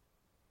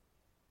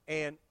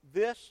 And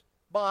this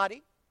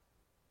body,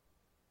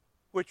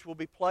 which will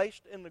be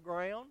placed in the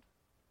ground,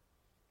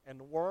 and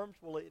the worms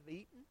will have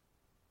eaten,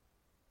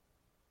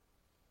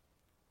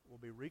 will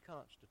be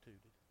reconstituted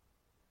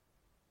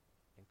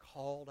and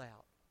called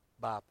out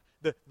by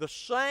the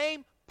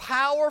same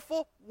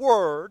powerful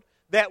Word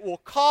that will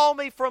call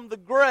me from the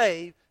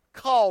grave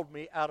called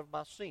me out of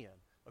my sin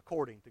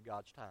according to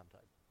God's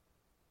timetable.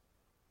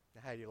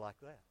 Now, how do you like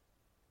that?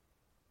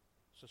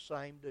 It's the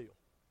same deal.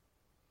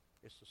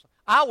 It's the same.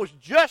 I was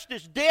just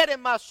as dead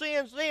in my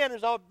sins then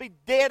as I would be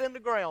dead in the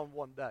ground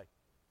one day.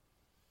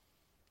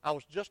 I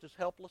was just as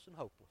helpless and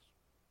hopeless.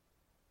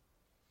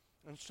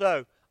 And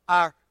so,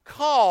 our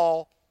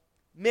call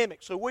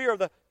mimics. So we are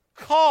the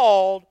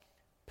called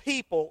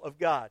people of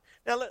God.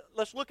 Now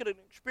let's look at an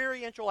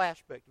experiential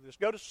aspect of this.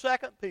 Go to 2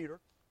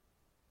 Peter.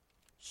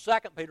 2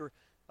 Peter,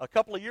 a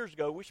couple of years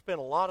ago, we spent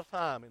a lot of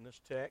time in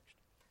this text.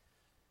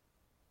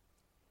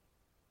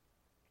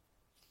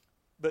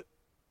 But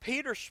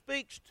Peter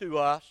speaks to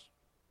us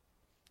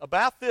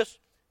about this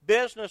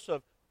business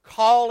of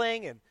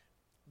calling and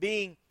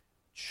being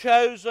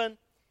chosen,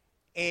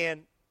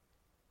 and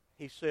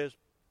he says,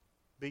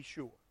 be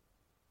sure.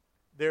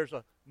 There's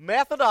a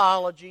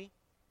methodology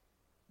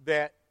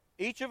that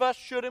each of us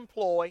should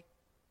employ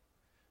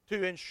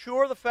to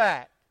ensure the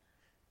fact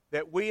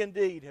that we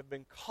indeed have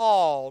been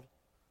called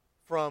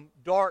from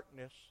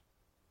darkness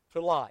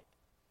to light.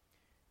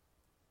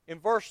 In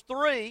verse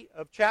 3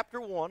 of chapter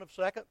 1 of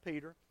 2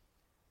 Peter,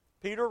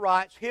 Peter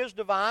writes, His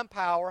divine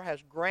power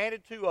has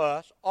granted to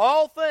us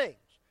all things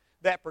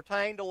that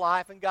pertain to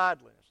life and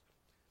godliness.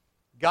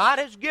 God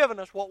has given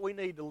us what we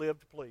need to live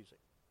to please Him.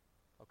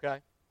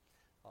 Okay?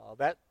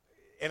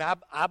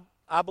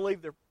 I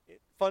believe they're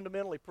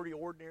fundamentally pretty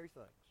ordinary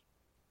things.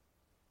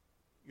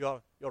 You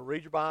ought to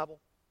read your Bible.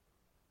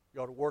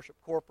 You ought to worship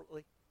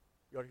corporately.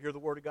 You ought to hear the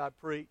Word of God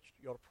preached.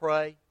 You ought to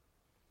pray.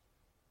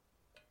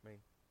 I mean,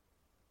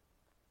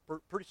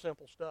 pretty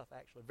simple stuff,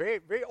 actually. Very,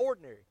 very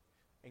ordinary.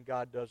 And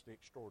God does the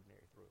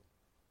extraordinary through them.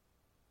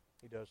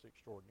 He does the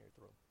extraordinary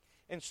through them.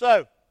 And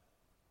so,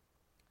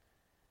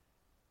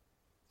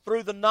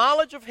 through the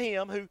knowledge of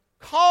Him who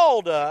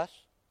called us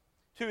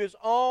to His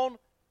own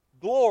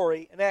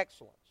glory and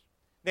excellence.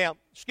 Now,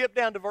 skip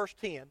down to verse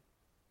 10.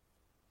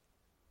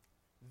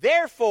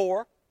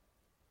 Therefore,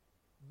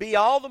 be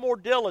all the more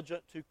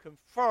diligent to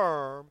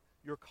confirm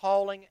your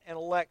calling and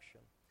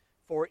election.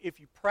 For if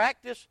you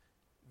practice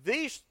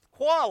these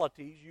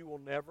qualities, you will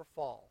never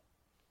fall.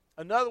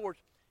 In other words,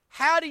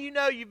 how do you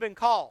know you've been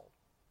called?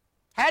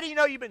 How do you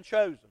know you've been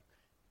chosen?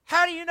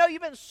 How do you know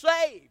you've been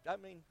saved? I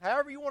mean,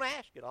 however you want to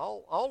ask it.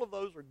 All of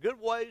those are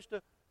good ways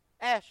to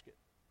ask it.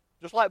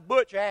 Just like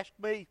Butch asked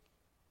me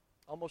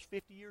almost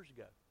 50 years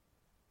ago.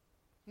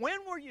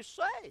 When were you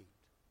saved?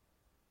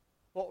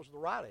 What was the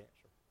right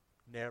answer?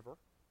 Never.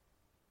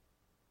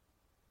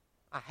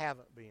 I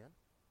haven't been.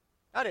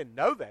 I didn't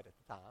know that at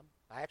the time.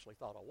 I actually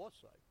thought I was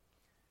saved.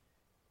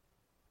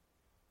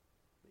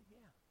 But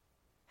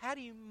yeah. How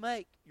do you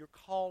make your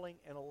calling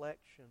and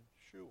election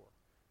sure?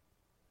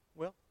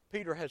 Well,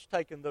 Peter has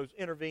taken those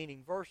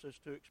intervening verses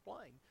to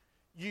explain.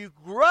 You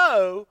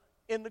grow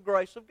in the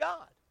grace of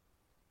God.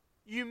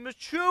 You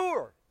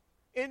mature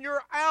in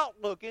your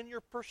outlook, in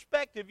your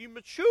perspective. You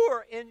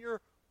mature in your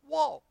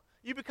walk.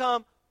 You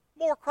become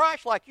more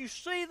Christ-like. You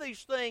see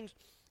these things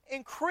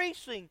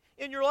increasing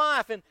in your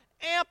life and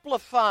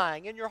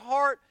amplifying in your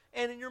heart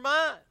and in your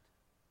mind.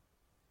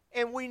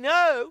 And we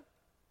know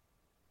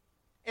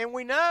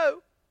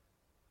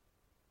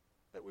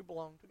that we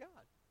belong to God.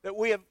 That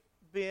we have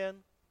been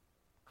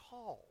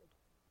called,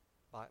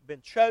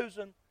 been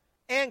chosen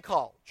and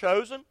called.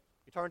 Chosen,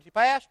 eternity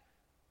past.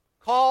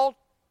 Called,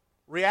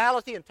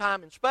 reality in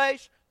time and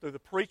space, through the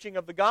preaching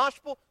of the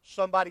gospel.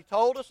 Somebody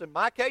told us, in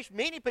my case,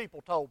 many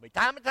people told me,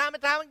 time and time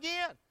and time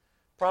again.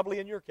 Probably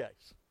in your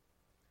case.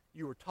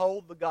 You were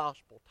told the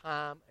gospel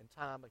time and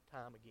time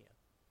again.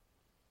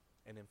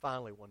 And then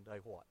finally one day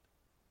what?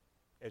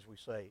 As we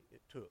say,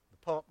 it took. The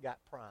pump got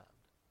primed,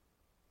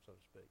 so to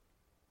speak.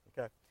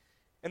 Okay?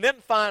 And then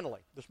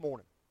finally, this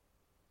morning,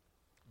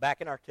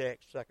 back in our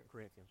text, 2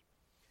 Corinthians.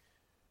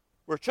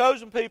 We're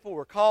chosen people,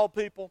 we're called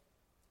people,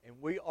 and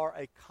we are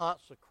a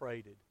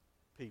consecrated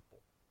people.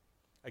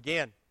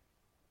 Again,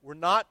 we're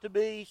not to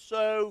be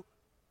so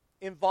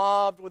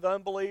involved with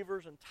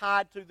unbelievers and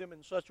tied to them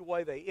in such a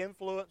way they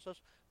influence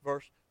us.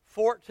 Verse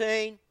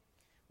 14,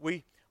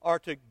 we are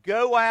to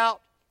go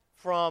out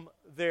from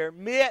their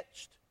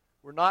midst.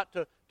 We're not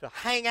to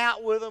hang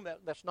out with them.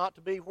 That's not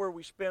to be where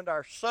we spend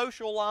our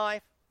social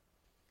life.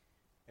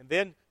 And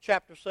then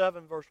chapter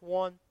 7, verse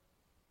 1,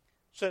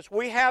 since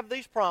we have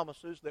these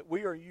promises that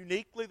we are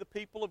uniquely the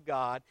people of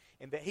God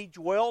and that He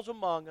dwells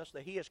among us,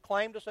 that He has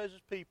claimed us as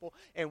His people,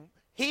 and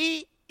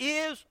He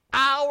is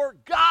our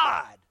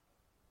God,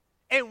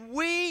 and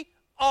we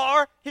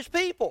are His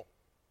people.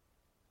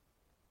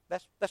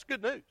 That's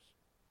good news.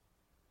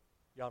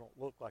 Y'all don't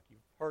look like you've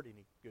heard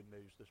any good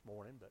news this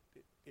morning, but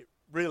it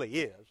really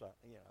is.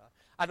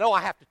 I know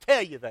I have to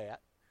tell you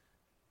that.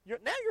 Now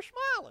you're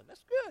smiling.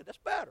 That's good. That's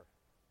better.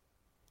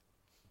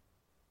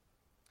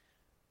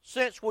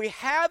 Since we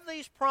have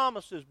these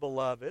promises,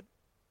 beloved,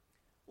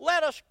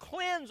 let us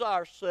cleanse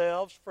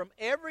ourselves from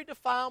every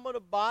defilement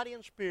of body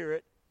and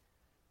spirit,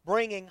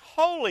 bringing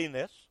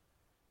holiness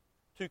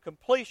to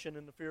completion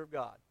in the fear of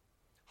God.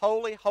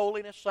 Holy,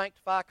 holiness,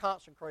 sanctify,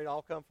 consecrate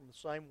all come from the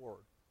same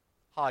word,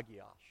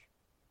 hagios.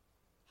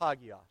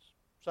 Hagios.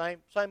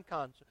 Same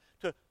concept.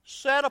 To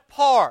set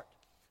apart,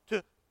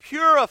 to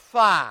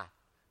purify,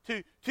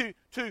 to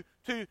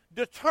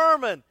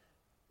determine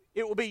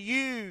it will be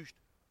used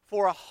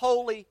for a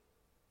holy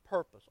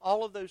purpose.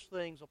 All of those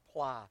things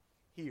apply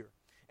here.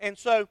 And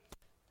so,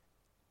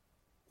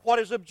 what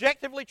is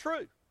objectively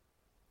true?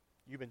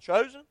 You've been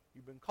chosen,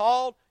 you've been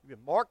called, you've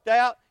been marked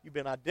out, you've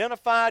been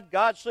identified.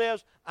 God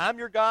says, I'm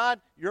your God,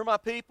 you're my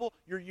people,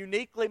 you're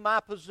uniquely my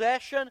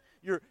possession,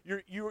 you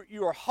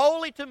are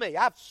holy to me.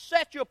 I've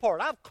set you apart,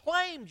 I've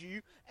claimed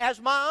you as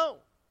my own.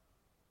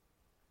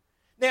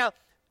 Now,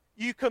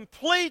 you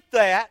complete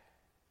that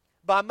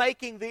by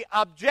making the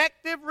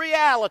objective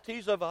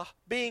realities of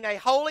being a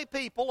holy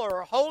people or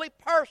a holy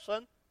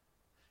person,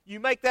 you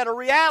make that a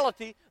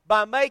reality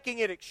by making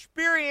it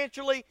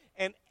experientially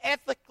and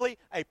ethically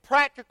a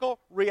practical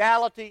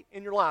reality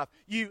in your life.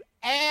 You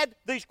add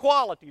these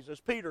qualities,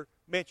 as Peter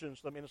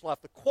mentions them in his life,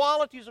 the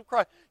qualities of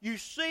Christ. You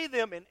see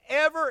them in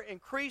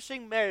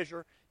ever-increasing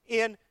measure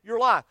in your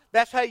life.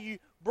 That's how you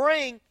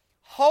bring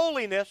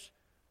holiness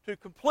to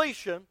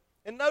completion.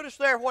 And notice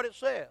there what it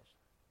says.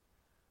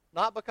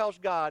 Not because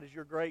God is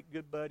your great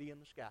good buddy in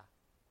the sky.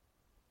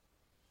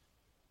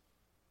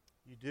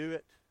 You do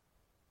it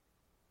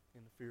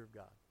in the fear of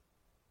God.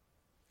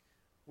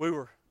 We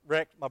were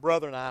wrecked, my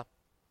brother and I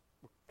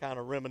were kind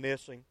of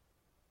reminiscing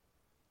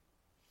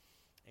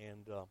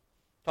and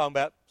talking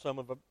about some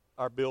of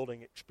our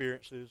building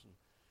experiences. And,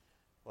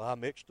 well, I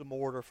mixed the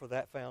mortar for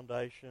that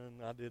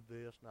foundation. I did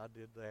this and I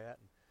did that.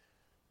 And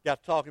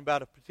got talking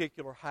about a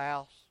particular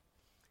house.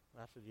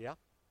 And I said, yeah,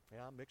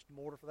 I mixed the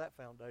mortar for that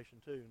foundation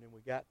too. And then we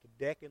got to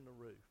decking the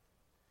roof.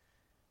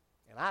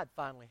 And I'd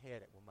finally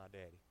had it with my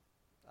daddy.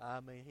 I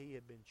mean, he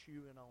had been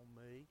chewing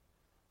on me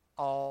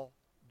all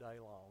day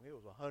long. It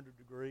was 100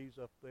 degrees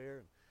up there,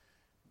 and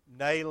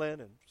nailing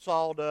and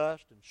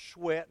sawdust and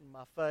sweat in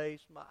my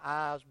face, my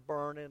eyes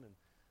burning,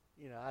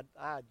 and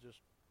I just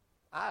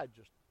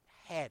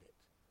had it.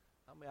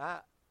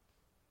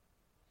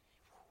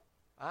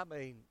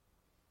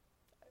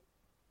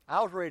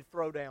 I was ready to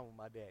throw down with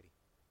my daddy.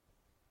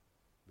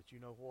 But you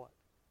know what?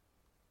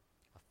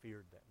 I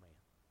feared that man.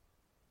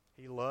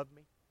 He loved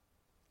me.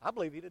 I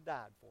believe he'd have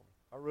died for me.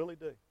 I really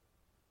do.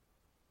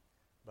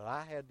 But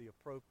I had the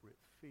appropriate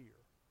fear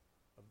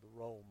of the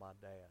role my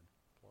dad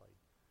played.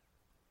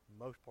 For the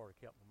most part,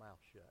 I kept my mouth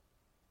shut.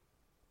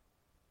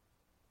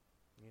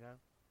 You know?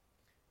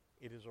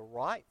 It is a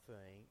right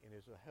thing and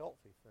is a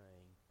healthy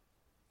thing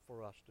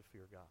for us to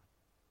fear God.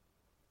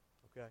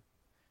 Okay?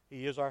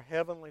 He is our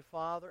Heavenly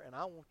Father, and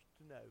I want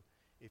you to know,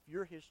 if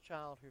you're His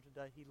child here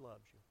today, He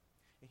loves you.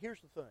 And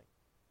here's the thing.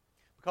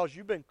 Because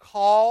you've been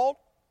called,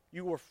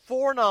 You were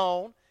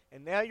foreknown,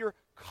 and now you're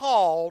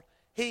called.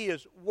 He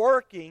is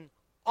working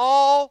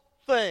all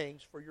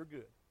things for your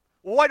good.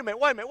 Well, wait a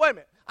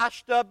minute. I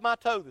stubbed my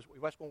toe this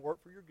week. That's going to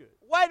work for your good.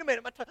 Wait a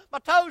minute. My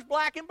toe's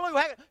black and blue.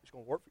 It's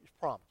going to work for you.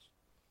 Promise.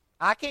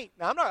 I can't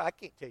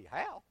tell you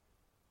how.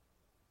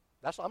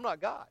 I'm not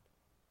God.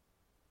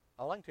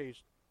 All I can tell you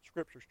is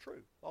Scripture's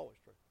true. Always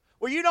true.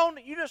 Well, you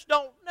just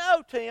don't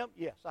know, Tim.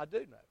 Yes, I do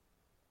know.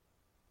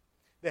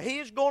 That He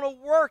is going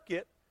to work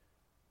it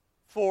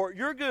for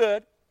your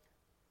good.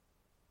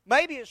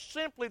 Maybe it's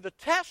simply the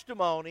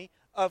testimony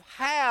of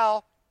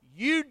how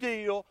you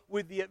deal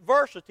with the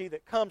adversity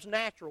that comes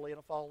naturally in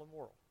a fallen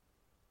world.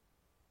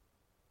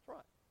 That's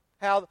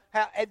right.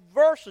 How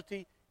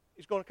adversity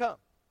is going to come.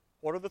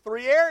 What are the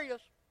three areas?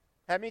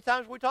 How many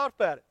times have we talked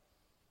about it?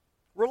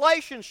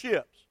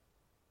 Relationships.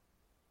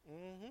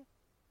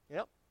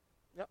 Yep.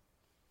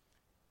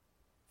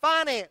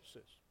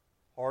 Finances.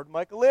 Hard to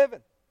make a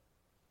living.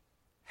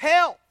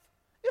 Health.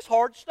 It's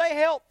hard to stay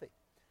healthy.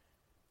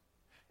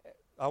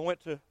 I went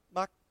to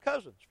my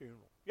cousin's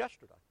funeral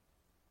yesterday.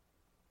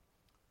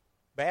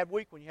 Bad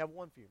week when you have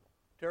one funeral.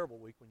 Terrible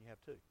week when you have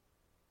two.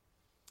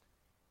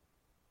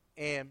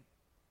 And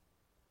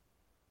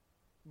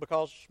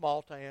because of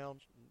small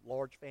towns,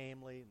 large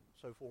family, and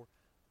so forth,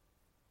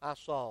 I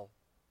saw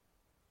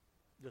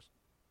just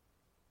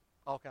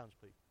all kinds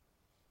of people.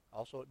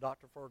 Also at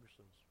Dr.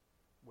 Ferguson's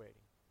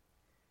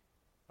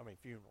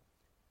funeral.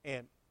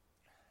 And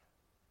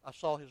I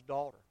saw his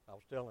daughter. I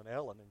was telling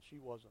Ellen, and she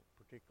wasn't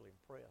particularly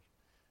impressed.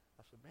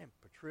 I said, man,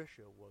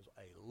 Patricia was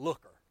a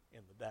looker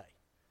in the day.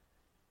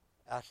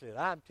 I said,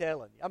 I'm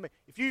telling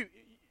you.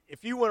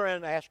 If you went around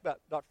and asked about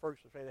Dr.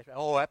 Ferguson's family, they said,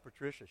 oh, that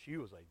Patricia, she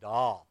was a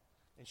doll.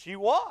 And she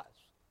was.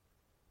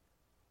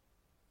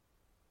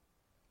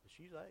 But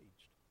she's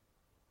aged.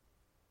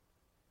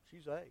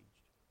 She's aged.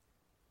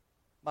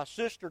 My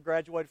sister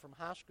graduated from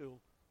high school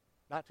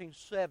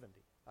 1970.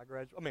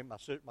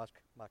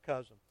 My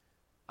cousin.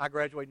 I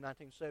graduated in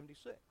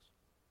 1976.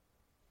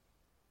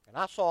 And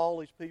I saw all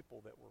these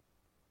people that were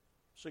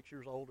 6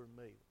 years older than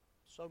me.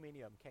 So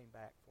many of them came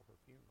back for her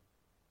funeral.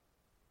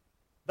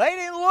 They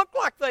didn't look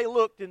like they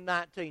looked in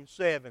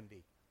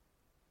 1970.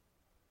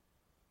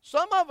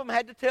 Some of them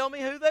had to tell me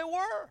who they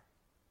were.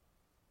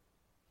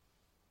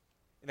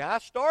 Now, I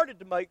started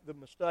to make the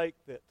mistake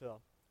that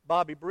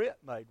Bobby Britt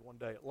made one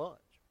day at lunch.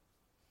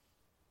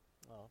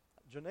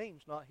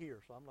 Janine's not here,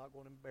 so I'm not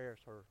going to embarrass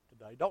her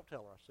today. Don't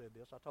tell her I said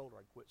this. I told her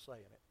I'd quit saying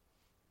it.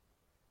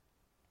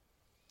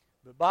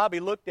 But Bobby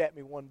looked at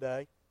me one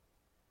day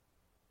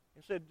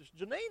and said, does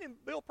Janine and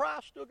Bill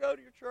Price still go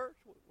to your church?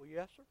 Well,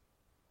 yes, sir.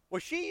 Well,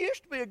 she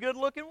used to be a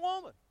good-looking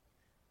woman.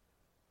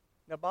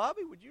 Now,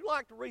 Bobby, would you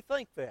like to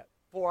rethink that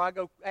before I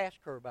go ask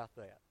her about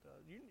that?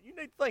 You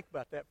need to think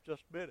about that for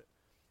just a minute.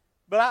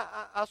 But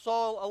I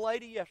saw a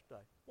lady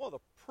yesterday, one of the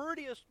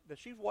prettiest,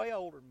 she's way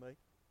older than me,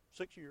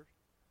 6 years,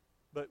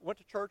 but went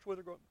to church with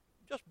her,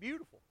 just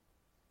beautiful.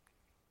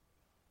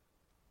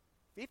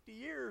 50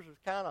 years is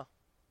kind of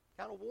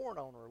worn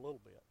on her a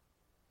little bit.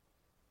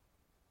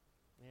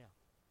 Yeah.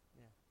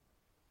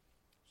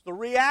 It's the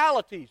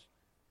realities.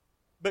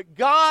 But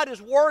God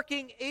is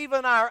working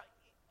even our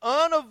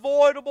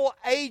unavoidable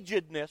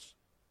agedness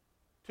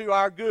to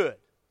our good.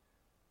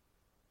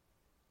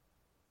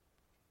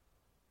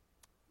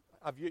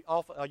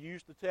 I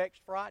used the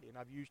text Friday, and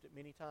I've used it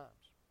many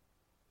times.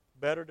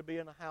 Better to be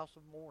in a house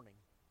of mourning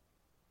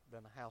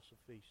than a house of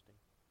feasting.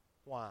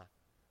 Why?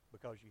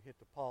 Because you hit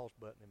the pause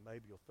button, and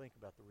maybe you'll think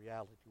about the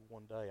reality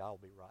one day I'll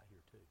be right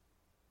here too.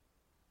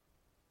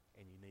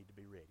 And you need to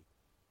be ready.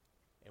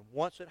 And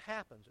once it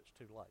happens, it's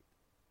too late.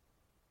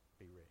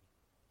 Be ready.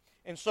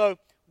 And so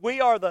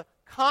we are the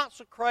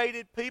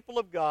consecrated people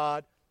of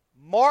God,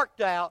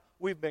 marked out.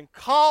 We've been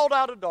called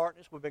out of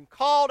darkness. We've been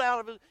called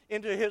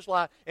into His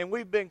light. And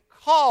we've been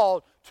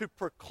called to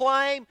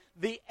proclaim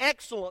the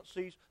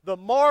excellencies, the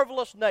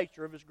marvelous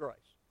nature of His grace.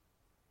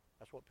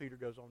 That's what Peter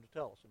goes on to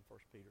tell us in 1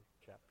 Peter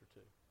chapter 2.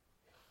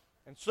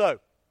 And so,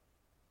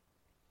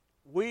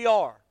 we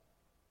are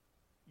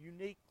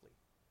uniquely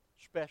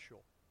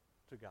special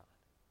to God.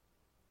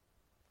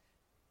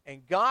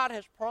 And God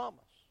has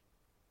promised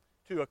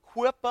to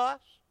equip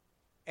us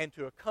and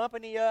to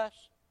accompany us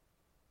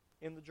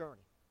in the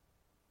journey.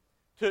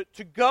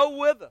 To go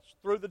with us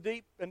through the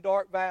deep and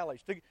dark valleys.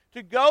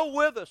 To go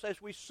with us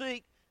as we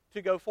seek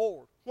to go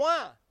forward.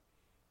 Why?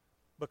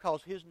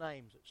 Because His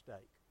name's at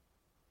stake.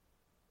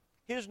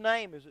 His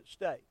name is at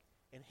stake.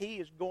 And He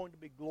is going to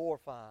be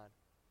glorified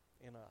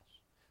in us.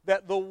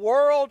 That the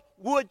world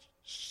would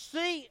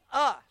see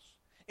us.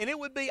 And it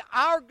would be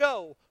our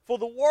goal for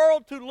the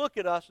world to look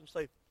at us and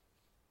say,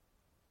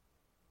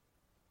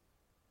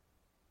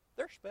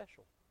 they're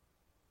special.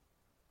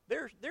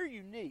 They're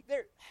unique.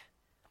 They're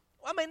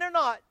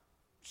not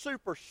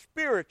super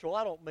spiritual.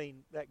 I don't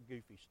mean that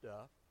goofy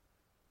stuff.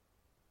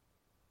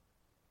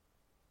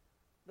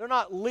 They're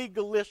not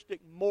legalistic,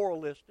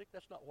 moralistic.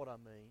 That's not what I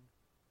mean.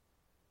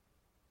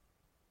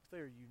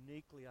 They're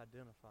uniquely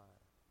identified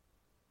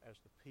as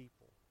the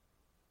people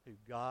who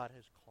God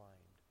has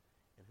claimed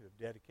and who have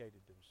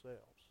dedicated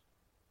themselves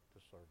to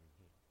serving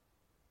Him.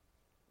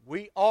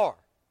 We are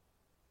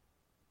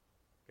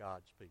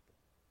God's people.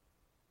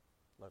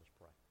 Let us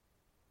pray.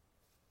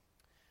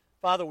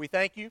 Father, we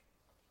thank You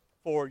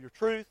for Your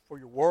truth, for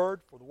Your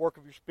word, for the work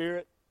of Your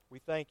Spirit. We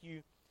thank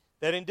You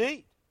that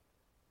indeed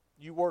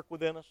You work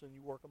within us and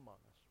You work among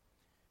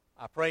us.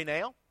 I pray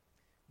now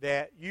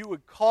that You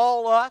would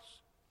call us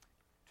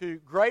to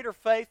greater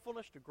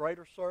faithfulness, to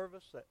greater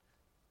service, that,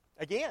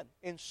 again,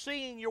 in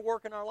seeing Your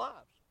work in our lives,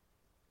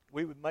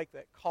 we would make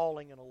that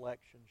calling and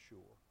election sure.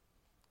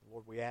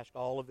 Lord, we ask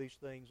all of these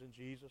things in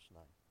Jesus'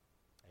 name.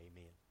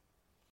 Amen.